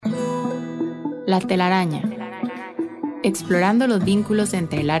La telaraña. Explorando los vínculos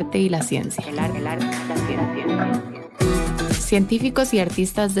entre el arte y la ciencia. Científicos y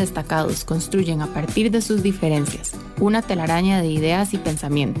artistas destacados construyen a partir de sus diferencias una telaraña de ideas y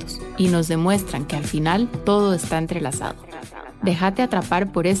pensamientos y nos demuestran que al final todo está entrelazado. Déjate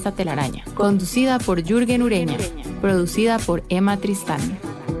atrapar por esta telaraña, conducida por Jürgen Ureña, producida por Emma Tristán.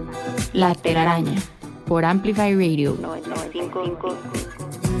 La telaraña, por Amplify Radio 95.5.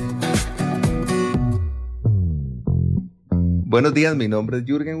 Buenos días, mi nombre es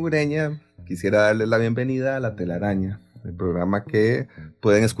Jürgen Ureña. Quisiera darles la bienvenida a La Telaraña, el programa que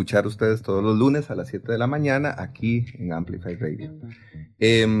pueden escuchar ustedes todos los lunes a las 7 de la mañana aquí en Amplify Radio.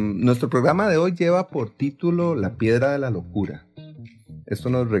 Nuestro programa de hoy lleva por título La piedra de la locura. Esto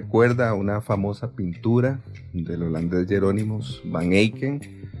nos recuerda a una famosa pintura del holandés Jeronimus van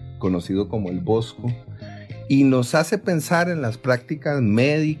Eycken, conocido como el Bosco, y nos hace pensar en las prácticas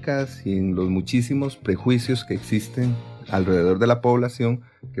médicas y en los muchísimos prejuicios que existen alrededor de la población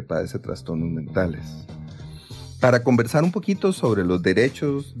que padece trastornos mentales. Para conversar un poquito sobre los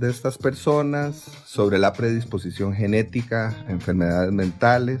derechos de estas personas, sobre la predisposición genética a enfermedades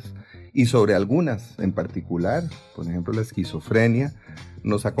mentales y sobre algunas en particular, por ejemplo la esquizofrenia,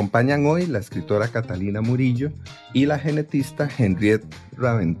 nos acompañan hoy la escritora Catalina Murillo y la genetista Henriette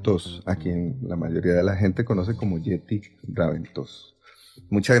Raventós, a quien la mayoría de la gente conoce como Yeti Raventós.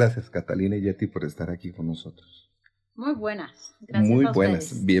 Muchas gracias, Catalina y Yeti, por estar aquí con nosotros. Muy buenas. Gracias. Muy a buenas.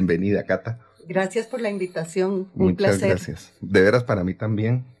 ustedes. Bienvenida, Cata. Gracias por la invitación. Muchas placer. Gracias. De veras, para mí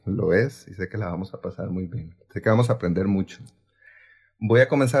también lo es y sé que la vamos a pasar muy bien. Sé que vamos a aprender mucho. Voy a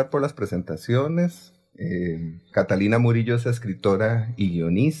comenzar por las presentaciones. Catalina Murillo es escritora y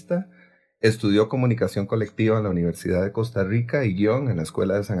guionista. Estudió comunicación colectiva en la Universidad de Costa Rica y guión en la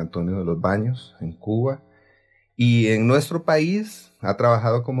Escuela de San Antonio de los Baños, en Cuba. Y en nuestro país ha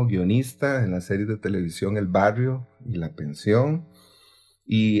trabajado como guionista en las series de televisión El Barrio y La Pensión.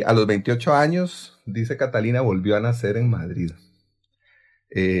 Y a los 28 años, dice Catalina, volvió a nacer en Madrid.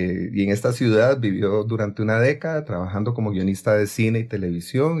 Y en esta ciudad vivió durante una década trabajando como guionista de cine y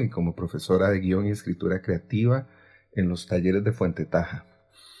televisión y como profesora de guión y escritura creativa en los talleres de Fuente Taja.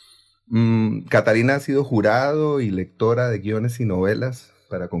 Catalina ha sido jurado y lectora de guiones y novelas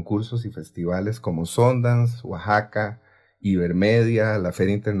para concursos y festivales como Sundance, Oaxaca, Ibermedia, la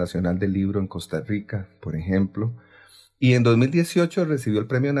Feria Internacional del Libro en Costa Rica, por ejemplo. Y en 2018 recibió el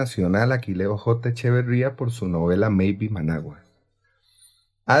Premio Nacional Aquileo J. Echeverría por su novela Maybe Managua.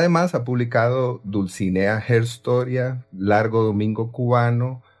 Además ha publicado Dulcinea Herstoria, Largo Domingo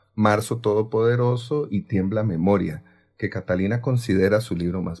Cubano, Marzo Todopoderoso y Tiembla Memoria, que Catalina considera su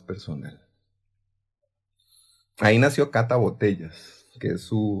libro más personal. Ahí nació Cata Botellas, que es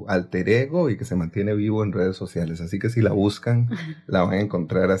su alter ego y que se mantiene vivo en redes sociales, así que si la buscan, la van a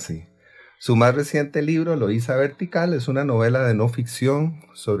encontrar así. Su más reciente libro, Loíza Vertical, es una novela de no ficción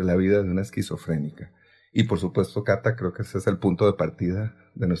sobre la vida de una esquizofrénica. Y por supuesto, Cata, creo que ese es el punto de partida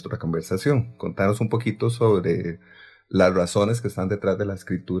de nuestra conversación. Contanos un poquito sobre las razones que están detrás de la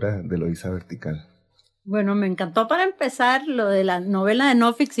escritura de Loíza Vertical. Bueno, me encantó para empezar lo de la novela de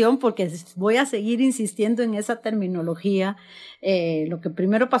no ficción porque voy a seguir insistiendo en esa terminología. Lo que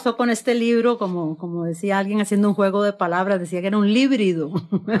primero pasó con este libro, como decía alguien haciendo un juego de palabras, decía que era un líbrido,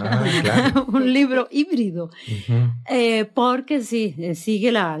 claro. Un libro híbrido. Uh-huh. Porque sí,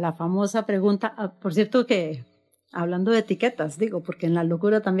 sigue la famosa pregunta, por cierto que hablando de etiquetas, digo, porque en la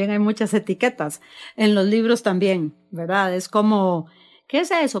locura también hay muchas etiquetas, en los libros también, ¿verdad? Es como... ¿Qué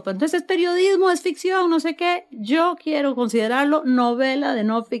es eso? Pues entonces es periodismo, es ficción, no sé qué. Yo quiero considerarlo novela de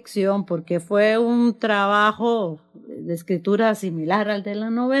no ficción porque fue un trabajo de escritura similar al de la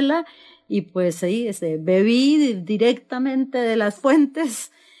novela y pues sí, bebí directamente de las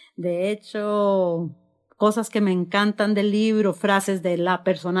fuentes. De hecho, cosas que me encantan del libro, frases de la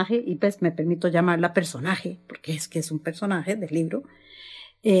personaje, y pues me permito llamarla personaje porque es que es un personaje del libro,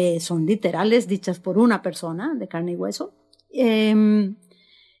 son literales, dichas por una persona de carne y hueso.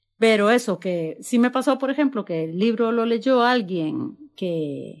 Pero eso, que sí me pasó, por ejemplo, que el libro lo leyó alguien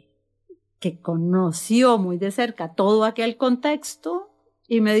que conoció muy de cerca todo aquel contexto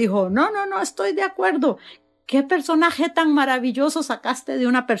y me dijo, no, estoy de acuerdo. ¿Qué personaje tan maravilloso sacaste de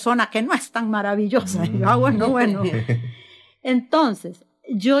una persona que no es tan maravillosa? Y yo, bueno. Entonces,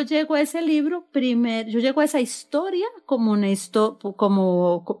 yo llego a ese libro yo llego a esa historia como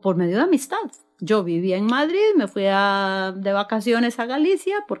por medio de amistad. Yo vivía en Madrid, me fui de vacaciones a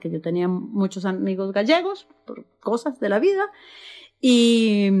Galicia porque yo tenía muchos amigos gallegos por cosas de la vida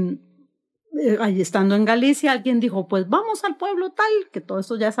y ahí estando en Galicia, alguien dijo, pues vamos al pueblo tal, que todo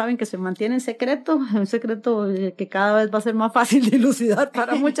esto ya saben que se mantiene en secreto, un secreto que cada vez va a ser más fácil de elucidar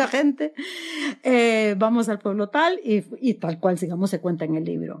para mucha gente. Vamos al pueblo tal y tal cual, digamos, se cuenta en el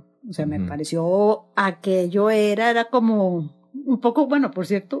libro. O sea, me pareció aquello era como un poco, bueno, por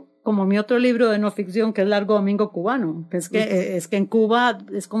cierto, como mi otro libro de no ficción, que es Largo Domingo Cubano, que es que en Cuba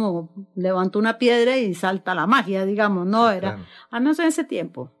es como levanto una piedra y salta la magia, digamos, ¿no? Sí, Era, claro. al menos en ese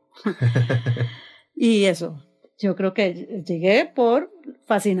tiempo. Y eso, yo creo que llegué por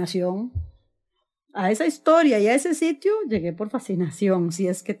fascinación a esa historia y a ese sitio, llegué por fascinación, si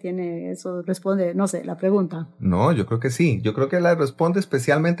es que tiene eso, responde, no sé, la pregunta. No, yo creo que sí. Yo creo que la responde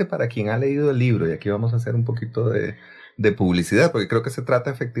especialmente para quien ha leído el libro. Y aquí vamos a hacer un poquito de publicidad, porque creo que se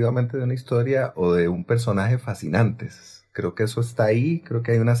trata efectivamente de una historia o de un personaje fascinante. Creo que eso está ahí, creo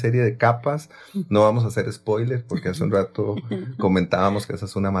que hay una serie de capas. No vamos a hacer spoilers, porque hace un rato comentábamos que esa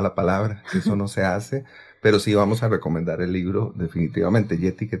es una mala palabra, que eso no se hace, pero sí vamos a recomendar el libro definitivamente.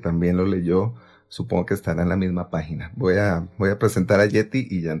 Yeti, que también lo leyó, supongo que estará en la misma página. Voy a presentar a Yeti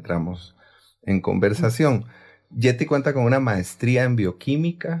y ya entramos en conversación. Yeti cuenta con una maestría en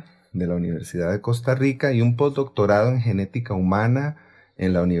bioquímica de la Universidad de Costa Rica y un postdoctorado en genética humana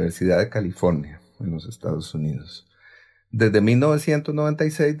en la Universidad de California, en los Estados Unidos. Desde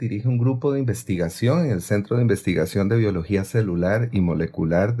 1996 dirige un grupo de investigación en el Centro de Investigación de Biología Celular y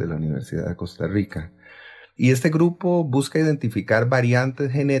Molecular de la Universidad de Costa Rica. Y este grupo busca identificar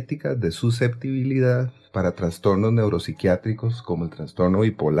variantes genéticas de susceptibilidad para trastornos neuropsiquiátricos como el trastorno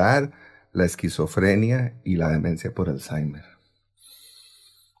bipolar, la esquizofrenia y la demencia por Alzheimer.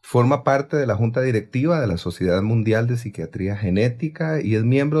 Forma parte de la Junta Directiva de la Sociedad Mundial de Psiquiatría Genética y es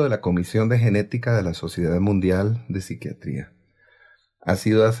miembro de la Comisión de Genética de la Sociedad Mundial de Psiquiatría. Ha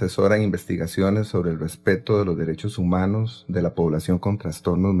sido asesora en investigaciones sobre el respeto de los derechos humanos de la población con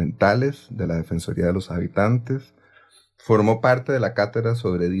trastornos mentales de la Defensoría de los Habitantes. Formó parte de la Cátedra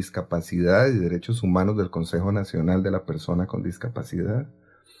sobre Discapacidad y Derechos Humanos del Consejo Nacional de la Persona con Discapacidad.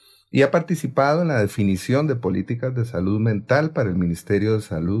 Y ha participado en la definición de políticas de salud mental para el Ministerio de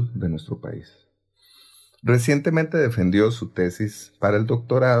Salud de nuestro país. Recientemente defendió su tesis para el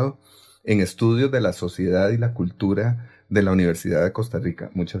doctorado en Estudios de la Sociedad y la Cultura de la Universidad de Costa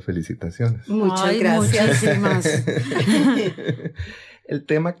Rica. Muchas felicitaciones. Muchas gracias. Muchísimas. El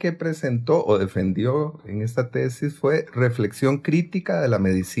tema que presentó o defendió en esta tesis fue reflexión crítica de la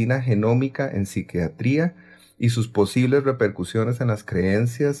medicina genómica en psiquiatría y sus posibles repercusiones en las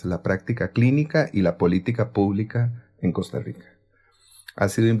creencias, la práctica clínica y la política pública en Costa Rica. Ha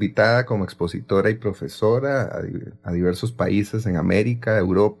sido invitada como expositora y profesora a diversos países en América,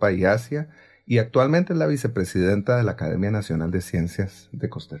 Europa y Asia, y actualmente es la vicepresidenta de la Academia Nacional de Ciencias de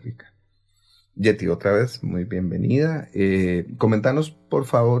Costa Rica. Yeti, otra vez, muy bienvenida. Coméntanos, por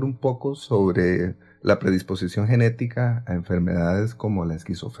favor, un poco sobre la predisposición genética a enfermedades como la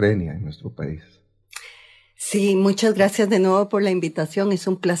esquizofrenia en nuestro país. Sí, muchas gracias de nuevo por la invitación. Es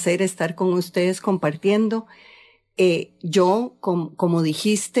un placer estar con ustedes compartiendo. Yo, como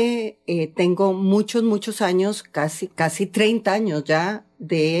dijiste, tengo muchos años, casi 30 años ya,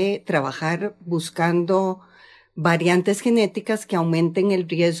 de trabajar buscando variantes genéticas que aumenten el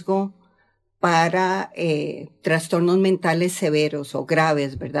riesgo para trastornos mentales severos o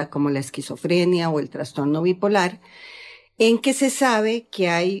graves, ¿verdad? Como la esquizofrenia o el trastorno bipolar, en que se sabe que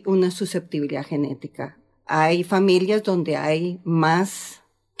hay una susceptibilidad genética. Hay familias donde hay más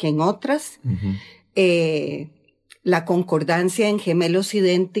que en otras. La concordancia en gemelos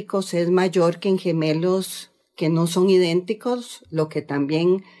idénticos es mayor que en gemelos que no son idénticos, lo que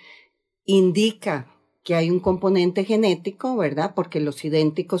también indica que hay un componente genético, ¿verdad? Porque los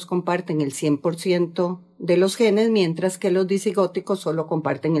idénticos comparten el 100% de los genes, mientras que los disigóticos solo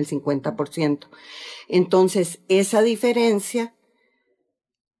comparten el 50%. Entonces, esa diferencia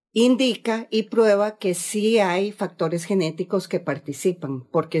indica y prueba que sí hay factores genéticos que participan,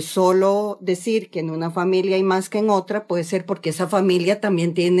 porque solo decir que en una familia hay más que en otra puede ser porque esa familia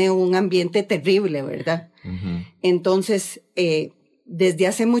también tiene un ambiente terrible, ¿verdad? Entonces, desde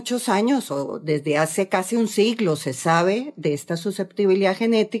hace muchos años o desde hace casi un siglo se sabe de esta susceptibilidad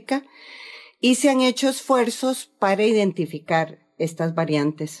genética y se han hecho esfuerzos para identificar estas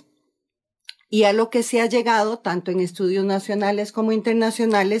variantes. Y a lo que se ha llegado, tanto en estudios nacionales como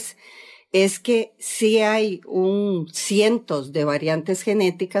internacionales, es que sí hay cientos de variantes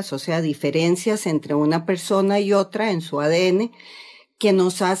genéticas, o sea, diferencias entre una persona y otra en su ADN, que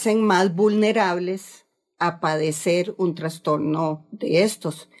nos hacen más vulnerables a padecer un trastorno de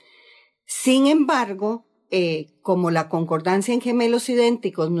estos. Sin embargo, como la concordancia en gemelos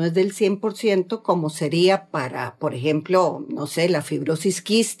idénticos no es del 100%, como sería para, por ejemplo, no sé, la fibrosis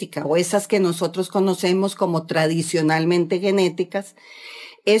quística o esas que nosotros conocemos como tradicionalmente genéticas,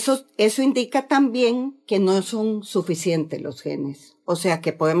 eso indica también que no son suficientes los genes. O sea,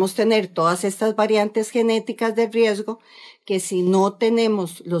 que podemos tener todas estas variantes genéticas de riesgo que si no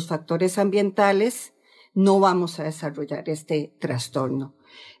tenemos los factores ambientales, no vamos a desarrollar este trastorno.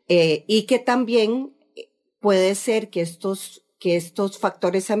 Y que también puede ser que estos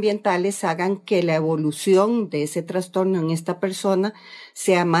factores ambientales hagan que la evolución de ese trastorno en esta persona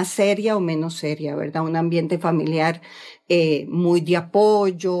sea más seria o menos seria, ¿verdad? Un ambiente familiar muy de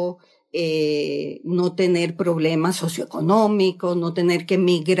apoyo, no tener problemas socioeconómicos, no tener que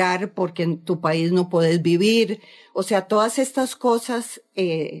emigrar porque en tu país no puedes vivir. O sea, todas estas cosas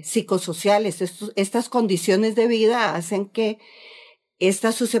psicosociales, estas condiciones de vida hacen que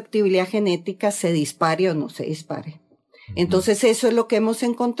esta susceptibilidad genética se dispare o no se dispare. Entonces eso es lo que hemos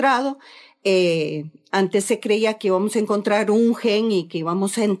encontrado. Antes se creía que íbamos a encontrar un gen y que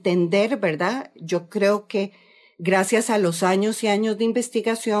íbamos a entender, ¿verdad? Yo creo que gracias a los años y años de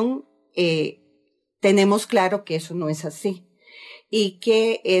investigación tenemos claro que eso no es así y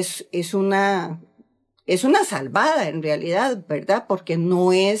que es una salvada en realidad, ¿verdad? Porque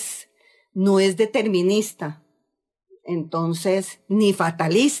no es determinista. Entonces, ni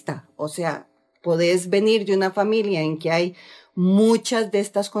fatalista, o sea, podés venir de una familia en que hay muchas de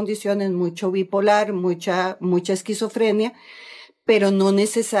estas condiciones, mucho bipolar, mucha esquizofrenia, pero no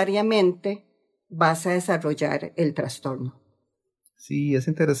necesariamente vas a desarrollar el trastorno. Sí, es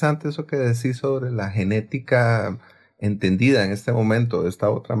interesante eso que decís sobre la genética entendida en este momento de esta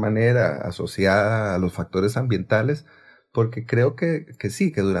otra manera, asociada a los factores ambientales, porque creo que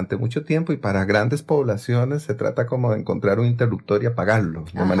sí, que durante mucho tiempo y para grandes poblaciones se trata como de encontrar un interruptor y apagarlo,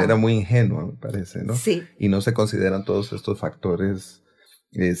 de manera muy ingenua, me parece, ¿no? Sí. Y no se consideran todos estos factores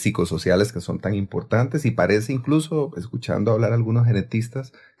psicosociales que son tan importantes y parece incluso, escuchando hablar a algunos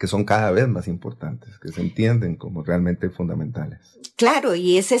genetistas, que son cada vez más importantes, que se entienden como realmente fundamentales. Claro,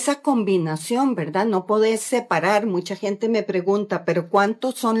 y es esa combinación, ¿verdad? No podés separar. Mucha gente me pregunta, ¿pero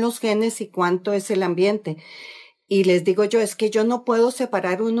cuántos son los genes y cuánto es el ambiente? Y les digo yo, es que yo no puedo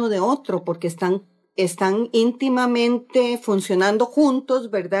separar uno de otro porque están íntimamente funcionando juntos,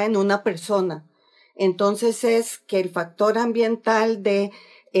 ¿verdad? En una persona. Entonces es que el factor ambiental de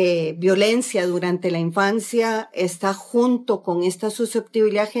violencia durante la infancia está junto con esta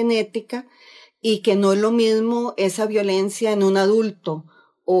susceptibilidad genética y que no es lo mismo esa violencia en un adulto.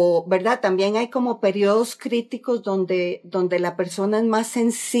 O, ¿verdad? También hay como periodos críticos donde la persona es más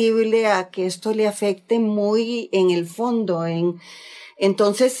sensible a que esto le afecte muy en el fondo.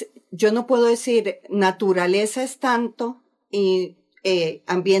 Entonces, yo no puedo decir naturaleza es tanto y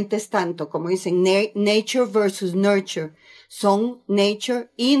ambiente es tanto, como dicen, nature versus nurture. Son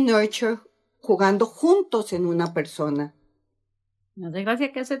nature y nurture jugando juntos en una persona. Me hace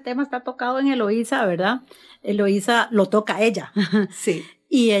gracia que ese tema está tocado en Eloísa, ¿verdad? Eloísa lo toca ella. Sí.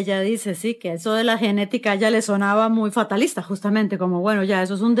 Y ella dice, sí, que eso de la genética a ella le sonaba muy fatalista, justamente, como, bueno, ya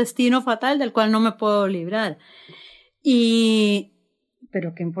eso es un destino fatal del cual no me puedo librar.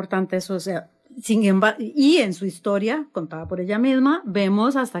 Pero qué importante eso, o sea, sin embargo, y en su historia, contada por ella misma,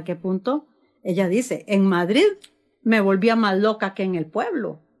 vemos hasta qué punto, ella dice, en Madrid me volvía más loca que en el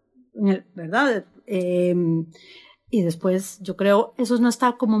pueblo, ¿verdad? Y después, yo creo, eso no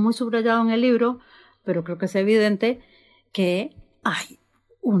está como muy subrayado en el libro, pero creo que es evidente que hay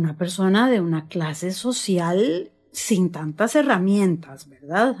una persona de una clase social sin tantas herramientas,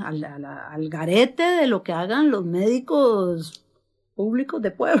 ¿verdad? Al garete de lo que hagan los médicos públicos de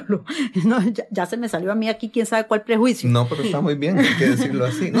pueblo. No, ya se me salió a mí aquí quién sabe cuál prejuicio. No, pero está muy bien, hay que decirlo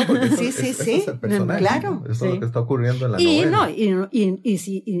así, ¿no? Porque eso es el personaje, claro. ¿no? Eso es lo que está ocurriendo en la novela.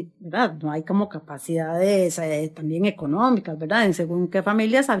 Y ¿verdad? No hay como capacidades también económicas, ¿verdad? En según qué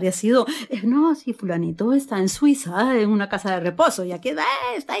familias habría sido, no, si fulanito está en Suiza, en una casa de reposo, y aquí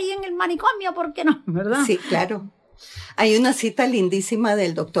está ahí en el manicomio, ¿por qué no? ¿Verdad? Sí, claro. Hay una cita lindísima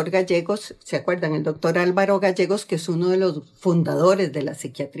del doctor Gallegos, ¿se acuerdan? El doctor Álvaro Gallegos, que es uno de los fundadores de la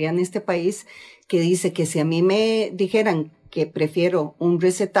psiquiatría en este país, que dice que si a mí me dijeran que prefiero un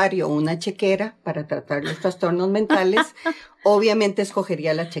recetario o una chequera para tratar los trastornos mentales, obviamente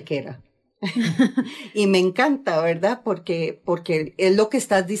escogería la chequera. Y me encanta, ¿verdad? Porque es lo que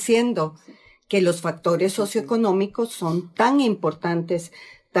estás diciendo, que los factores socioeconómicos son tan importantes,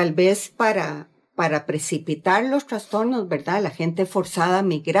 tal vez para precipitar los trastornos, ¿verdad? La gente forzada a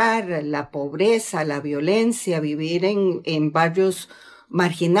migrar, la pobreza, la violencia, vivir en barrios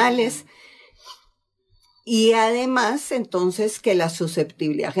marginales. Y además, entonces, que la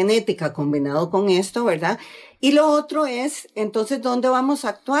susceptibilidad genética combinado con esto, ¿verdad? Y lo otro es, entonces, ¿dónde vamos a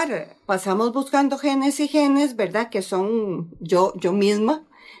actuar? Pasamos buscando genes y genes, ¿verdad? Que son yo misma,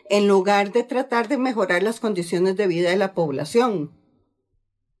 en lugar de tratar de mejorar las condiciones de vida de la población.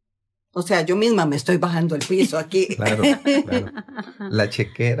 O sea, yo misma me estoy bajando el piso aquí. Claro. La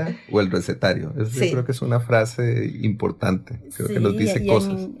chequera o el recetario. Sí. Yo creo que es una frase importante. Creo que nos dice y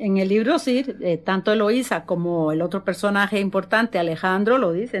cosas. en el libro, sí, tanto Eloísa como el otro personaje importante, Alejandro,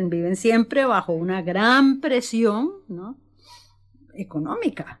 lo dicen, viven siempre bajo una gran presión, ¿no?,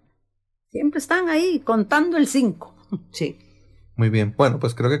 económica. Siempre están ahí contando el 5. Sí. Muy bien. Bueno,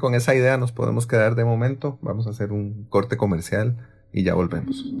 pues creo que con esa idea nos podemos quedar de momento. Vamos a hacer un corte comercial y ya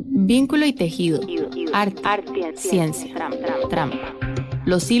volvemos. Vínculo y tejido, arte, ciencia, trampa.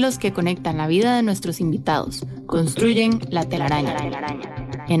 Los hilos que conectan la vida de nuestros invitados construyen la telaraña.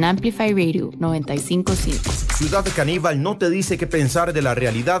 En Amplify Radio 95.5. Ciudad Caníbal no te dice qué pensar de la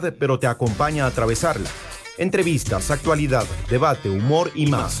realidad, pero te acompaña a atravesarla. Entrevistas, actualidad, debate, humor y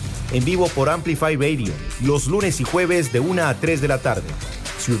más. En vivo por Amplify Radio, los lunes y jueves de 1 a 3 de la tarde.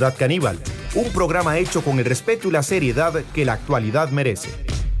 Ciudad Caníbal, un programa hecho con el respeto y la seriedad que la actualidad merece.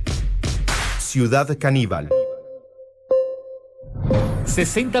 Ciudad Caníbal.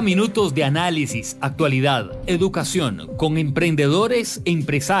 60 minutos de análisis, actualidad, educación, con emprendedores,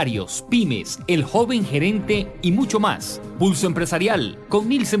 empresarios, pymes, el joven gerente y mucho más. Pulso Empresarial, con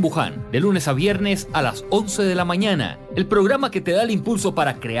Nilsen Buján, de lunes a viernes a las 11 de la mañana. El programa que te da el impulso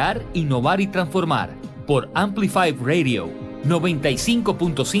para crear, innovar y transformar. Por Amplify Radio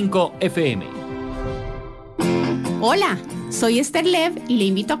 95.5 FM. Hola, soy Esther Lev y le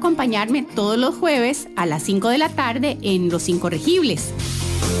invito a acompañarme todos los jueves a las 5 de la tarde en Los Incorregibles.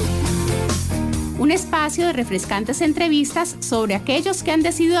 Un espacio de refrescantes entrevistas sobre aquellos que han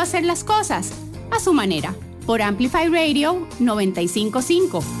decidido hacer las cosas a su manera, por Amplify Radio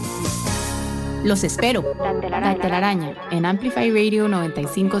 95.5. Los espero. La telaraña en Amplify Radio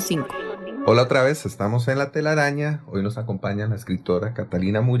 95.5. Hola otra vez, estamos en La Telaraña. Hoy nos acompañan la escritora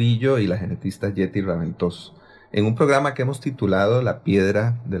Catalina Murillo y la genetista Henriette Raventós, en un programa que hemos titulado La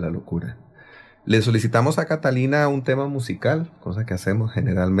piedra de la locura. Le solicitamos a Catalina un tema musical, cosa que hacemos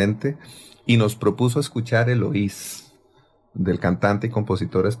generalmente, y nos propuso escuchar Eloís, del cantante y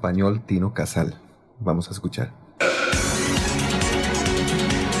compositor español Tino Casal. Vamos a escuchar.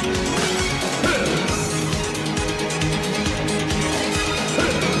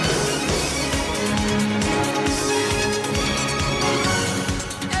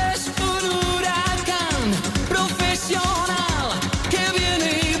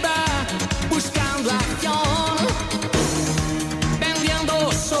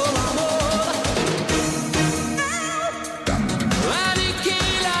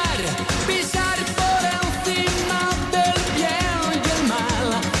 Aniquilar, pisar por encima.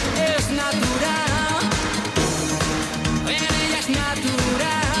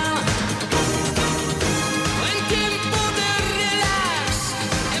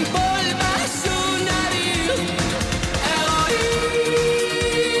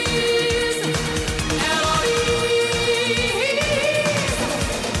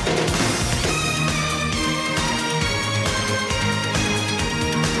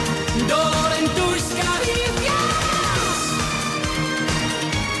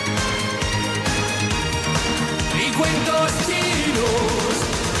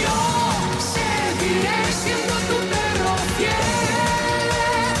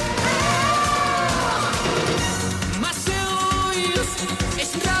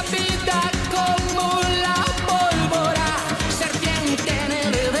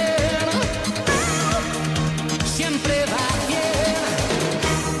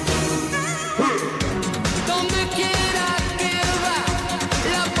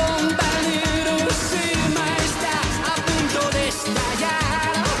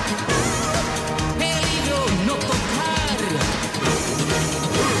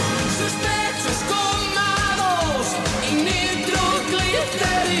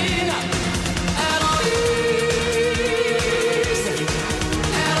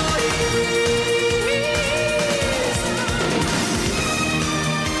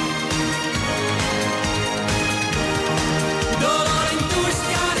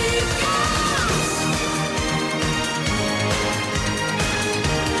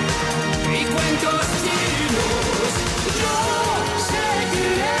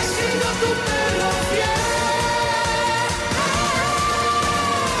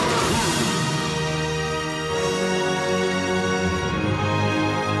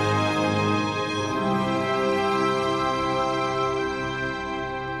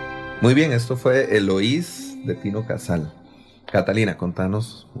 Muy bien, esto fue Eloís de Tino Casal. Catalina,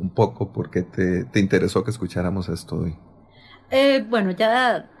 contanos un poco por qué te interesó que escucháramos esto hoy. Bueno,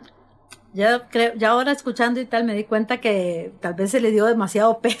 ya ahora escuchando y tal me di cuenta que tal vez se le dio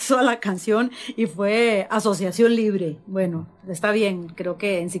demasiado peso a la canción y fue asociación libre. Bueno, está bien, creo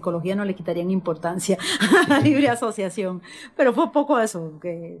que en psicología no le quitarían importancia a la libre asociación, pero fue poco eso,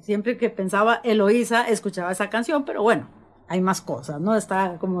 que siempre que pensaba Eloísa escuchaba esa canción, pero bueno, hay más cosas, ¿no?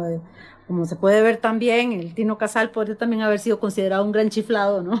 Está como se puede ver también, el Tino Casal podría también haber sido considerado un gran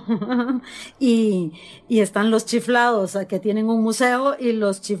chiflado, ¿no? y están los chiflados que tienen un museo y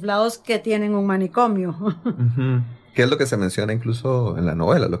los chiflados que tienen un manicomio. Uh-huh. ¿Qué es lo que se menciona incluso en la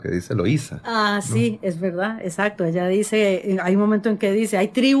novela, lo que dice Eloísa? Ah, ¿no? Sí, es verdad, exacto. Ella dice, hay un momento en que dice, hay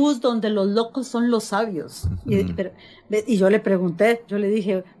tribus donde los locos son los sabios. Uh-huh. Y yo le pregunté, yo le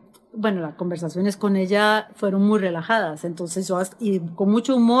dije, bueno, las conversaciones con ella fueron muy relajadas, entonces y con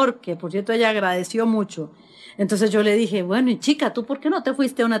mucho humor, que por cierto ella agradeció mucho. Entonces yo le dije, bueno, y chica, ¿tú por qué no te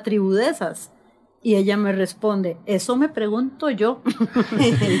fuiste a una tribu de esas? Y ella me responde, eso me pregunto yo.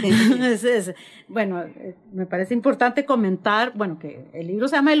 Bueno, me parece importante comentar, bueno, que el libro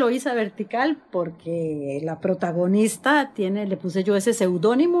se llama Eloísa Vertical porque la protagonista le puse yo ese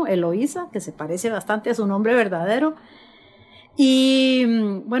seudónimo, Eloísa, que se parece bastante a su nombre verdadero. Y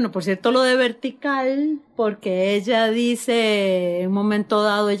bueno, por cierto, lo de vertical, porque ella dice, en un momento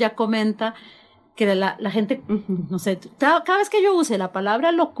dado, ella comenta que la gente, no sé, cada vez que yo use la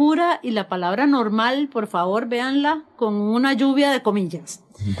palabra locura y la palabra normal, por favor, véanla con una lluvia de comillas.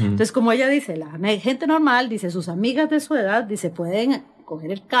 Uh-huh. Entonces, como ella dice, la gente normal, dice, sus amigas de su edad, dice, pueden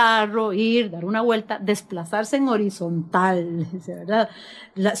coger el carro, dar una vuelta, desplazarse en horizontal, ¿verdad?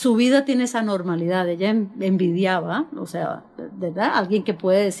 Su vida tiene esa normalidad, ella envidiaba, o sea, ¿verdad? Alguien que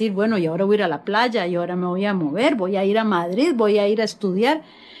puede decir, bueno, y ahora voy a ir a la playa, y ahora me voy a mover, voy a ir a Madrid, voy a ir a estudiar.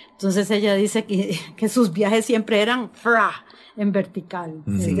 Entonces ella dice que sus viajes siempre eran en vertical,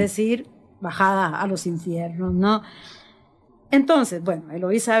 uh-huh. Es decir, bajada a los infiernos, ¿no? Entonces, bueno,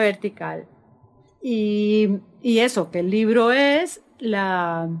 Eloísa Vertical. Y eso, que el libro es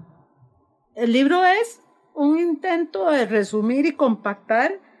un intento de resumir y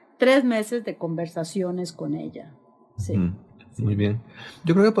compactar 3 meses de conversaciones con ella. Sí. Muy bien.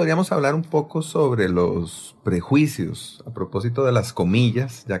 Yo creo que podríamos hablar un poco sobre los prejuicios a propósito de las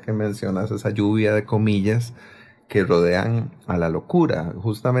comillas, ya que mencionas esa lluvia de comillas que rodean a la locura.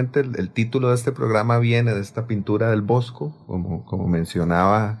 Justamente el título de este programa viene de esta pintura del Bosco, como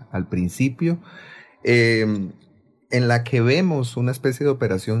mencionaba al principio, en la que vemos una especie de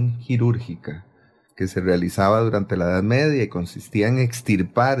operación quirúrgica que se realizaba durante la Edad Media y consistía en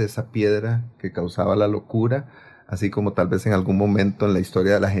extirpar esa piedra que causaba la locura, así como tal vez en algún momento en la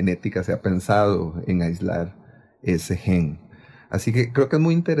historia de la genética se ha pensado en aislar ese gen. Así que creo que es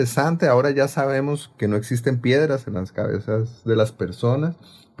muy interesante. Ahora ya sabemos que no existen piedras en las cabezas de las personas,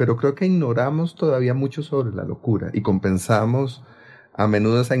 pero creo que ignoramos todavía mucho sobre la locura y compensamos a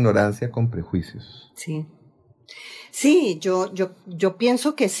menudo esa ignorancia con prejuicios. Sí. Sí, yo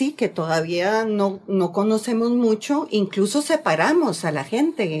pienso que sí, que todavía no conocemos mucho, incluso separamos a la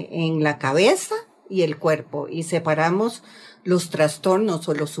gente en la cabeza y el cuerpo, y separamos los trastornos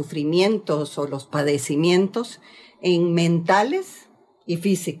o los sufrimientos o los padecimientos en mentales y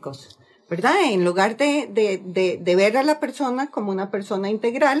físicos, ¿verdad? En lugar de ver a la persona como una persona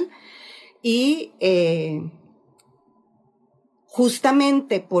integral y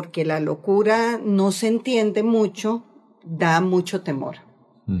justamente porque la locura no se entiende mucho, da mucho temor.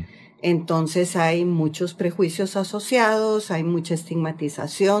 Entonces hay muchos prejuicios asociados, hay mucha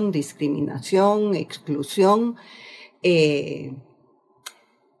estigmatización, discriminación, exclusión. En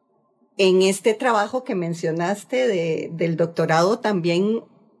este trabajo que mencionaste del doctorado también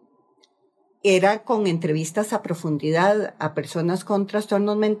era con entrevistas a profundidad a personas con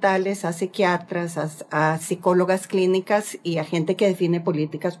trastornos mentales, a psiquiatras, a psicólogas clínicas y a gente que define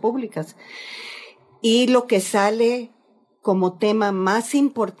políticas públicas. Y lo que sale como tema más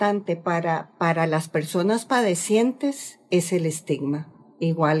importante para las personas padecientes es el estigma,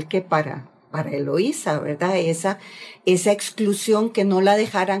 igual que para Eloísa, ¿verdad? Esa exclusión que no la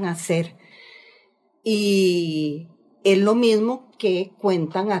dejaran hacer. Y es lo mismo que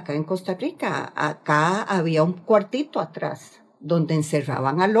cuentan acá en Costa Rica. Acá había un cuartito atrás donde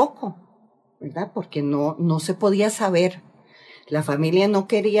encerraban al loco, ¿verdad? Porque no se podía saber. La familia no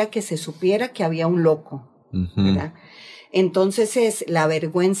quería que se supiera que había un loco, ¿verdad? Entonces es la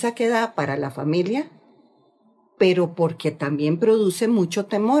vergüenza que da para la familia, pero porque también produce mucho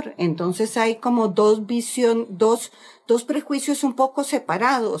temor. Entonces hay como dos prejuicios un poco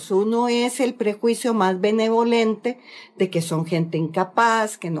separados. Uno es el prejuicio más benevolente de que son gente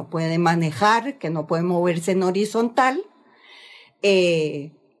incapaz, que no puede manejar, que no puede moverse en horizontal.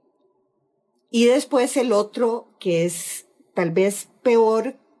 Y después el otro, que es tal vez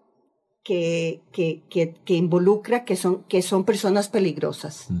peor, que involucra que son personas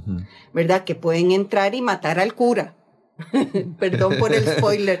peligrosas, ¿verdad? Que pueden entrar y matar al cura. Perdón por el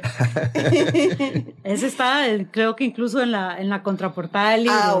spoiler. Ese está, creo que incluso en la contraportada del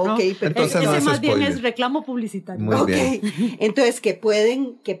libro, ¿no? Okay, entonces ese no es más spoiler. bien es reclamo publicitario. Muy bien. Entonces que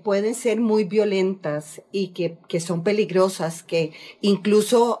pueden ser muy violentas y que son peligrosas, que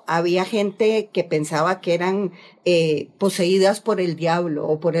incluso había gente que pensaba que eran poseídas por el diablo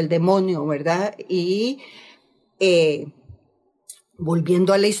o por el demonio, ¿verdad? Y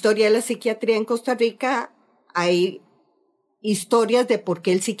volviendo a la historia de la psiquiatría en Costa Rica, hay historias de por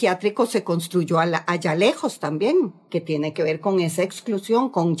qué el psiquiátrico se construyó allá lejos también, que tiene que ver con esa exclusión,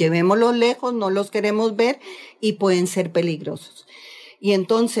 con llevémoslos lejos, no los queremos ver y pueden ser peligrosos. Y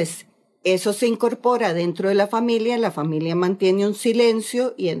entonces eso se incorpora dentro de la familia mantiene un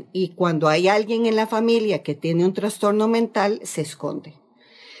silencio y cuando hay alguien en la familia que tiene un trastorno mental, se esconde.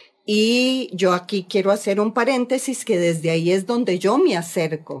 Y yo aquí quiero hacer un paréntesis que desde ahí es donde yo me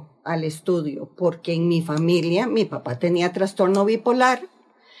acerco al estudio, porque en mi familia, mi papá tenía trastorno bipolar.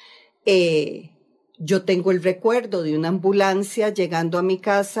 Yo tengo el recuerdo de una ambulancia llegando a mi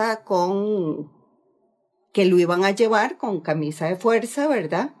casa que lo iban a llevar con camisa de fuerza,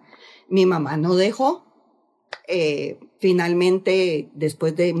 ¿verdad? Mi mamá no dejó. Finalmente,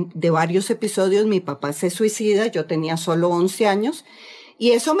 después de varios episodios, mi papá se suicida. Yo tenía solo 11 años.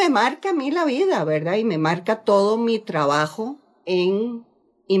 Y eso me marca a mí la vida, ¿verdad? Y me marca todo mi trabajo en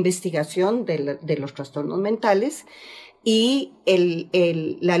investigación de los trastornos mentales y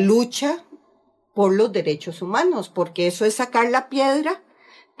la lucha por los derechos humanos, porque eso es sacar la piedra.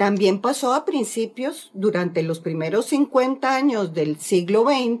 También pasó a principios, durante los primeros 50 años del siglo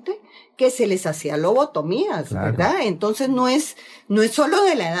XX, que se les hacía lobotomías, claro, ¿verdad? Entonces no es solo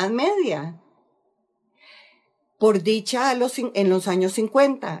de la Edad Media. Por dicha, en los años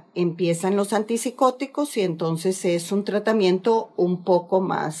 50 empiezan los antipsicóticos y entonces es un tratamiento un poco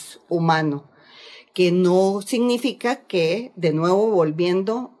más humano, que no significa que, de nuevo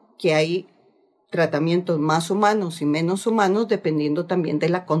volviendo, que hay tratamientos más humanos y menos humanos dependiendo también de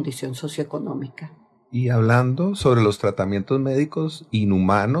la condición socioeconómica. Y hablando sobre los tratamientos médicos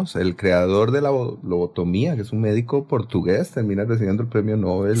inhumanos, el creador de la lobotomía, que es un médico portugués, termina recibiendo el premio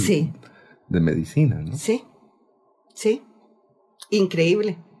Nobel de Medicina, ¿no? Sí. Sí,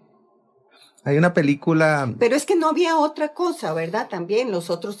 increíble. Hay una película... Pero es que no había otra cosa, ¿verdad? También los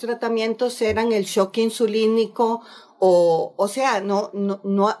otros tratamientos eran el shock insulínico o sea,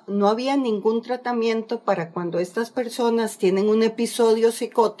 no había ningún tratamiento para cuando estas personas tienen un episodio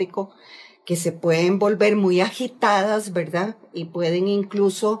psicótico que se pueden volver muy agitadas, ¿verdad? Y pueden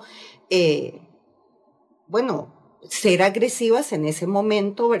incluso, ser agresivas en ese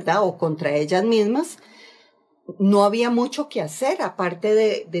momento, ¿verdad? O contra ellas mismas. No había mucho que hacer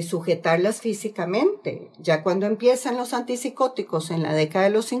aparte de sujetarlas físicamente. Ya cuando empiezan los antipsicóticos en la década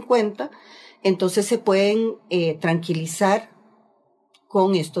de los 50, entonces se pueden tranquilizar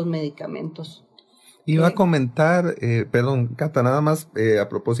con estos medicamentos. Iba a comentar, Cata, nada más a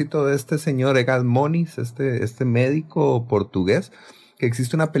propósito de este señor Egal Moniz, este médico portugués, que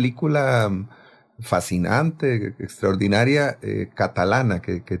existe una película fascinante, extraordinaria, catalana,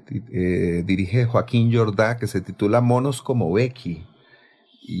 que dirige Joaquín Jordá, que se titula Monos como Becky.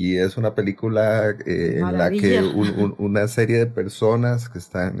 Y es una película en la que una serie de personas que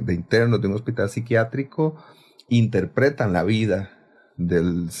están de internos de un hospital psiquiátrico interpretan la vida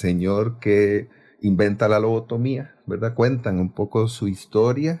del señor que inventa la lobotomía, ¿verdad? Cuentan un poco su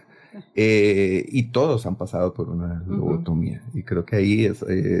historia. Y todos han pasado por una lobotomía. Y creo que ahí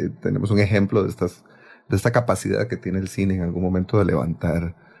tenemos un ejemplo de esta capacidad que tiene el cine en algún momento de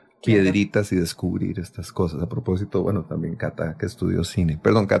levantar piedritas y descubrir estas cosas. A propósito, bueno, también Cata, que estudió cine.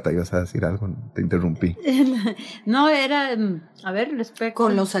 Perdón, Cata, ibas a decir algo, te interrumpí. No, era, a ver, respecto.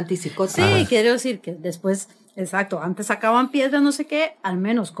 Con los antipsicóticos. Sí, quiero decir que después, exacto, antes sacaban piedras, no sé qué, al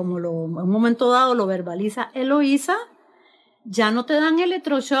menos como en un momento dado lo verbaliza Eloísa, ya no te dan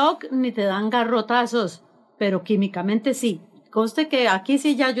electroshock ni te dan garrotazos, pero químicamente sí. Conste que aquí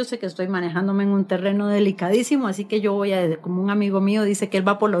sí ya yo sé que estoy manejándome en un terreno delicadísimo, así que yo voy como un amigo mío dice que él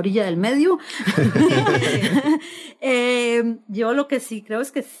va por la orilla del medio. Yo lo que sí creo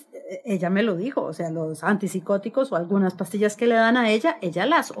es que ella me lo dijo, o sea, los antipsicóticos o algunas pastillas que le dan a ella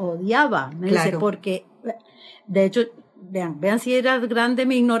las odiaba, me dice, porque De hecho, vean si era grande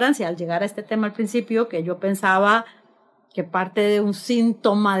mi ignorancia al llegar a este tema al principio, que yo pensaba que parte de un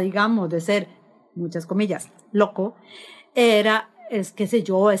síntoma, digamos, de ser, muchas comillas, loco, qué sé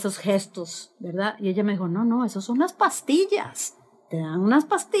yo, esos gestos, ¿verdad? Y ella me dijo, no, esos son las pastillas. Te dan unas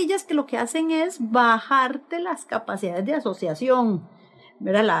pastillas que lo que hacen es bajarte las capacidades de asociación,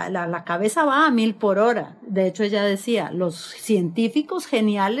 ¿verdad? La cabeza va a 1000 por hora. De hecho, ella decía, los científicos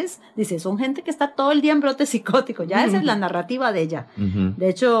geniales, dice, son gente que está todo el día en brote psicótico. Ya esa es la narrativa de ella. De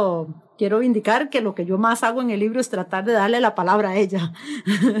hecho, quiero indicar que lo que yo más hago en el libro es tratar de darle la palabra a ella.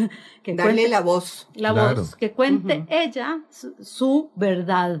 Que darle la voz. La voz, que cuente ella su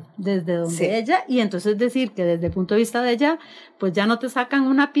verdad desde donde ella, y entonces decir que desde el punto de vista de ella, pues ya no te sacan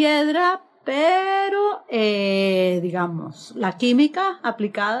una piedra, pero, digamos, la química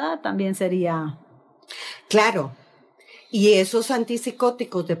aplicada también sería... Claro, y esos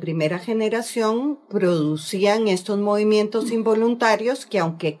antipsicóticos de primera generación producían estos movimientos involuntarios que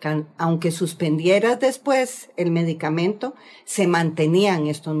aunque suspendieras después el medicamento, se mantenían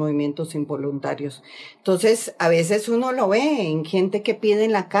estos movimientos involuntarios. Entonces, a veces uno lo ve en gente que pide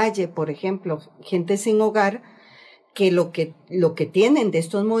en la calle, por ejemplo, gente sin hogar, que lo que tienen de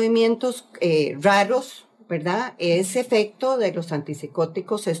estos movimientos raros, ¿verdad? Es efecto de los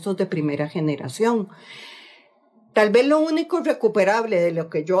antipsicóticos estos de primera generación. Tal vez lo único recuperable de lo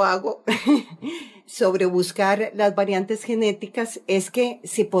que yo hago sobre buscar las variantes genéticas es que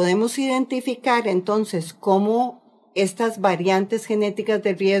si podemos identificar entonces cómo estas variantes genéticas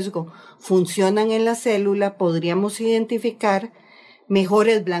de riesgo funcionan en la célula, podríamos identificar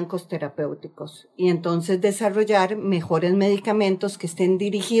mejores blancos terapéuticos y entonces desarrollar mejores medicamentos que estén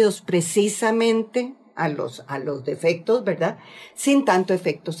dirigidos precisamente a los defectos, ¿verdad? Sin tanto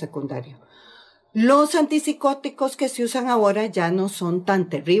efecto secundario. Los antipsicóticos que se usan ahora ya no son tan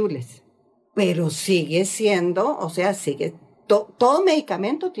terribles, pero sigue siendo, o sea, todo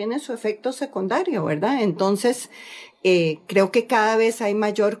medicamento tiene su efecto secundario, ¿verdad? Entonces, creo que cada vez hay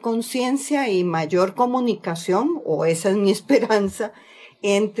mayor conciencia y mayor comunicación, o esa es mi esperanza,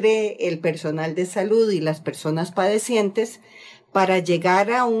 entre el personal de salud y las personas padecientes para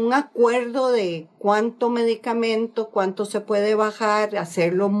llegar a un acuerdo de cuánto medicamento, cuánto se puede bajar,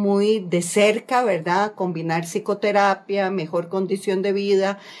 hacerlo muy de cerca, ¿verdad? Combinar psicoterapia, mejor condición de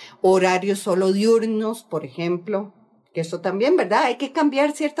vida, horarios solo diurnos, por ejemplo. Que eso también, ¿verdad? Hay que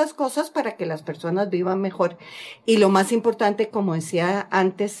cambiar ciertas cosas para que las personas vivan mejor. Y lo más importante, como decía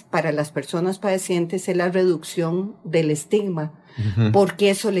antes, para las personas padecientes es la reducción del estigma, porque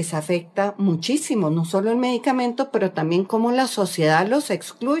eso les afecta muchísimo, no solo el medicamento, pero también cómo la sociedad los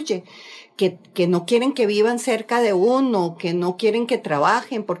excluye, que no quieren que vivan cerca de uno, que no quieren que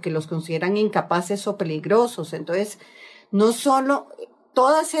trabajen porque los consideran incapaces o peligrosos. Entonces, no solo...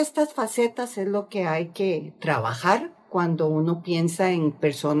 Todas estas facetas es lo que hay que trabajar cuando uno piensa en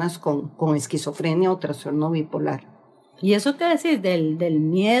personas con esquizofrenia o trastorno bipolar. Y eso que decís del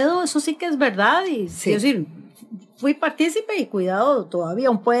miedo, eso sí que es verdad. Y sí. Es decir, fui partícipe y cuidado, todavía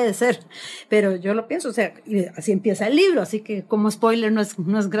aún puede ser. Pero yo lo pienso, o sea, así empieza el libro, así que como spoiler no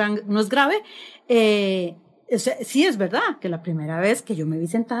es grave. O sea, sí es verdad que la primera vez que yo me vi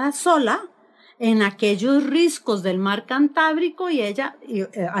sentada sola, en aquellos riscos del mar Cantábrico y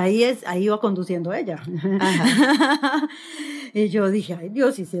ahí iba conduciendo ella. Ajá. Y yo dije, ay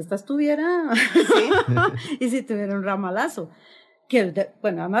Dios, ¿y si esta estuviera? ¿Sí? Y si tuviera un ramalazo.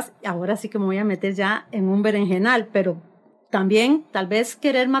 Bueno, además, ahora sí que me voy a meter ya en un berenjenal, pero también tal vez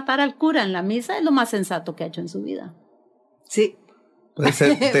querer matar al cura en la misa es lo más sensato que ha hecho en su vida. Sí.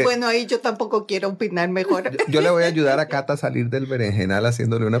 Bueno, ahí yo tampoco quiero opinar mejor. Yo le voy a ayudar a Cata a salir del berenjenal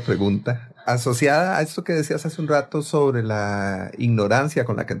haciéndole una pregunta asociada a esto que decías hace un rato sobre la ignorancia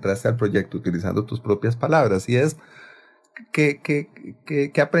con la que entraste al proyecto, utilizando tus propias palabras, y es ¿qué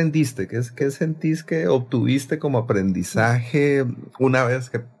aprendiste? ¿Qué sentís que obtuviste como aprendizaje una vez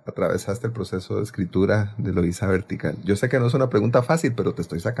que atravesaste el proceso de escritura de Loíza Vertical? Yo sé que no es una pregunta fácil, pero te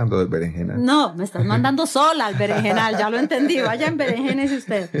estoy sacando del berenjenal. No, me estás mandando sola al berenjenal, ya lo entendí. Vaya en berenjenes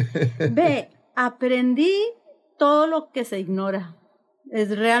usted. Aprendí todo lo que se ignora.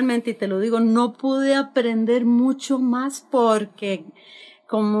 Es realmente, y te lo digo, no pude aprender mucho más porque...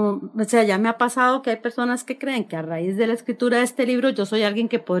 ya me ha pasado que hay personas que creen que a raíz de la escritura de este libro yo soy alguien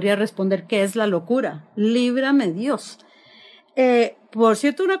que podría responder qué es la locura. Líbrame Dios. Por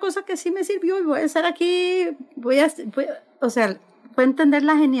cierto, una cosa que sí me sirvió y voy a estar aquí, voy a entender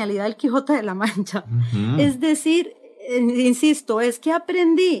la genialidad del Quijote de la Mancha. Uh-huh. Es decir, insisto, es que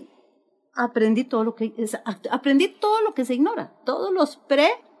aprendí todo lo que se ignora, todos los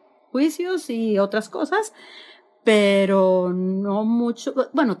prejuicios y otras cosas, pero no mucho.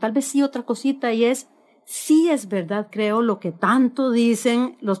 Bueno, tal vez sí otra cosita, y es sí es verdad, creo, lo que tanto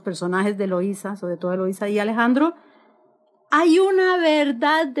dicen los personajes de Eloísa, sobre todo Eloísa y Alejandro. Hay una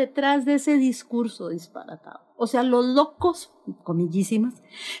verdad detrás de ese discurso disparatado. O sea, los locos, comillísimas,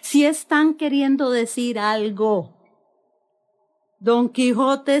 sí están queriendo decir algo. Don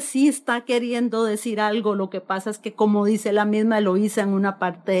Quijote sí está queriendo decir algo. Lo que pasa es que, como dice la misma Eloísa en una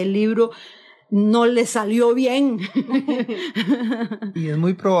parte del libro, no le salió bien. Y es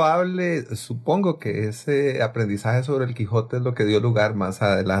muy probable, supongo que ese aprendizaje sobre el Quijote es lo que dio lugar más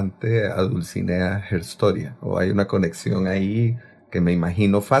adelante a Dulcinea Herstoria, o hay una conexión ahí que me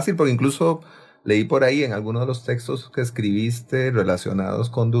imagino fácil, porque incluso leí por ahí en algunos de los textos que escribiste relacionados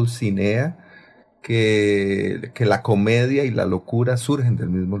con Dulcinea que la comedia y la locura surgen del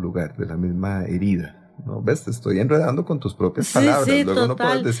mismo lugar, de la misma herida. ¿No? ¿Ves? Te estoy enredando con tus propias palabras. Sí, luego total. no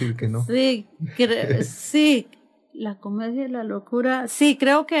puedes decir que no. Sí, sí, la comedia y la locura. Sí,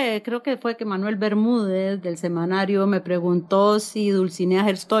 creo que fue que Manuel Bermúdez del semanario me preguntó si Dulcinea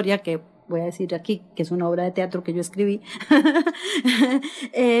Herstoria, que voy a decir aquí que es una obra de teatro que yo escribí,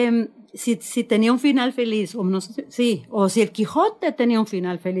 si tenía un final feliz, o no sé, sí, o si el Quijote tenía un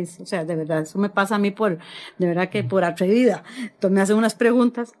final feliz. O sea, de verdad, eso me pasa a mí de verdad que por atrevida. Entonces me hacen unas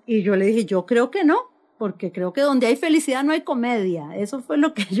preguntas y yo le dije, yo creo que no. Porque creo que donde hay felicidad no hay comedia. Eso fue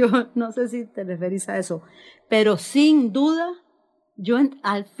lo que yo, no sé si te referís a eso, pero sin duda, yo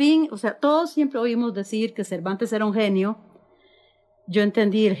al fin, o sea, todos siempre oímos decir que Cervantes era un genio. Yo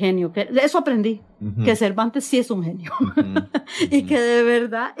entendí el genio, eso aprendí, que Cervantes sí es un genio. Y que de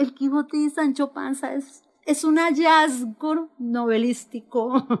verdad el Quijote y Sancho Panza es un hallazgo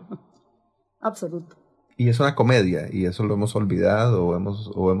novelístico absoluto. Y es una comedia, y eso lo hemos olvidado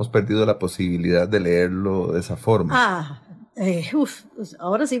o hemos perdido la posibilidad de leerlo de esa forma.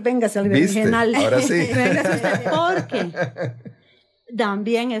 Ahora sí véngase al original. Ahora sí. Porque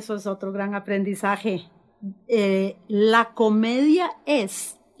también eso es otro gran aprendizaje. La comedia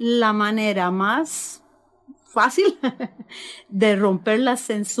es la manera más fácil de romper las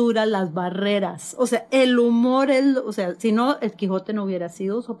censuras, las barreras. O sea, el humor si no, el Quijote no hubiera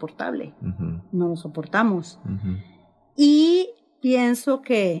sido soportable. No lo soportamos. Y pienso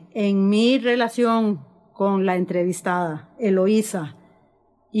que en mi relación con la entrevistada, Eloísa,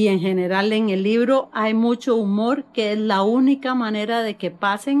 y en general en el libro, hay mucho humor, que es la única manera de que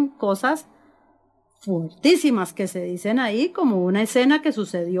pasen cosas fuertísimas que se dicen ahí, como una escena que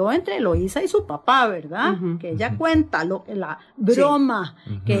sucedió entre Eloísa y su papá, ¿verdad? Que ella cuenta la broma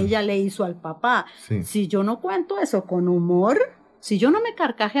que ella le hizo al papá. Sí. Si yo no cuento eso con humor, si yo no me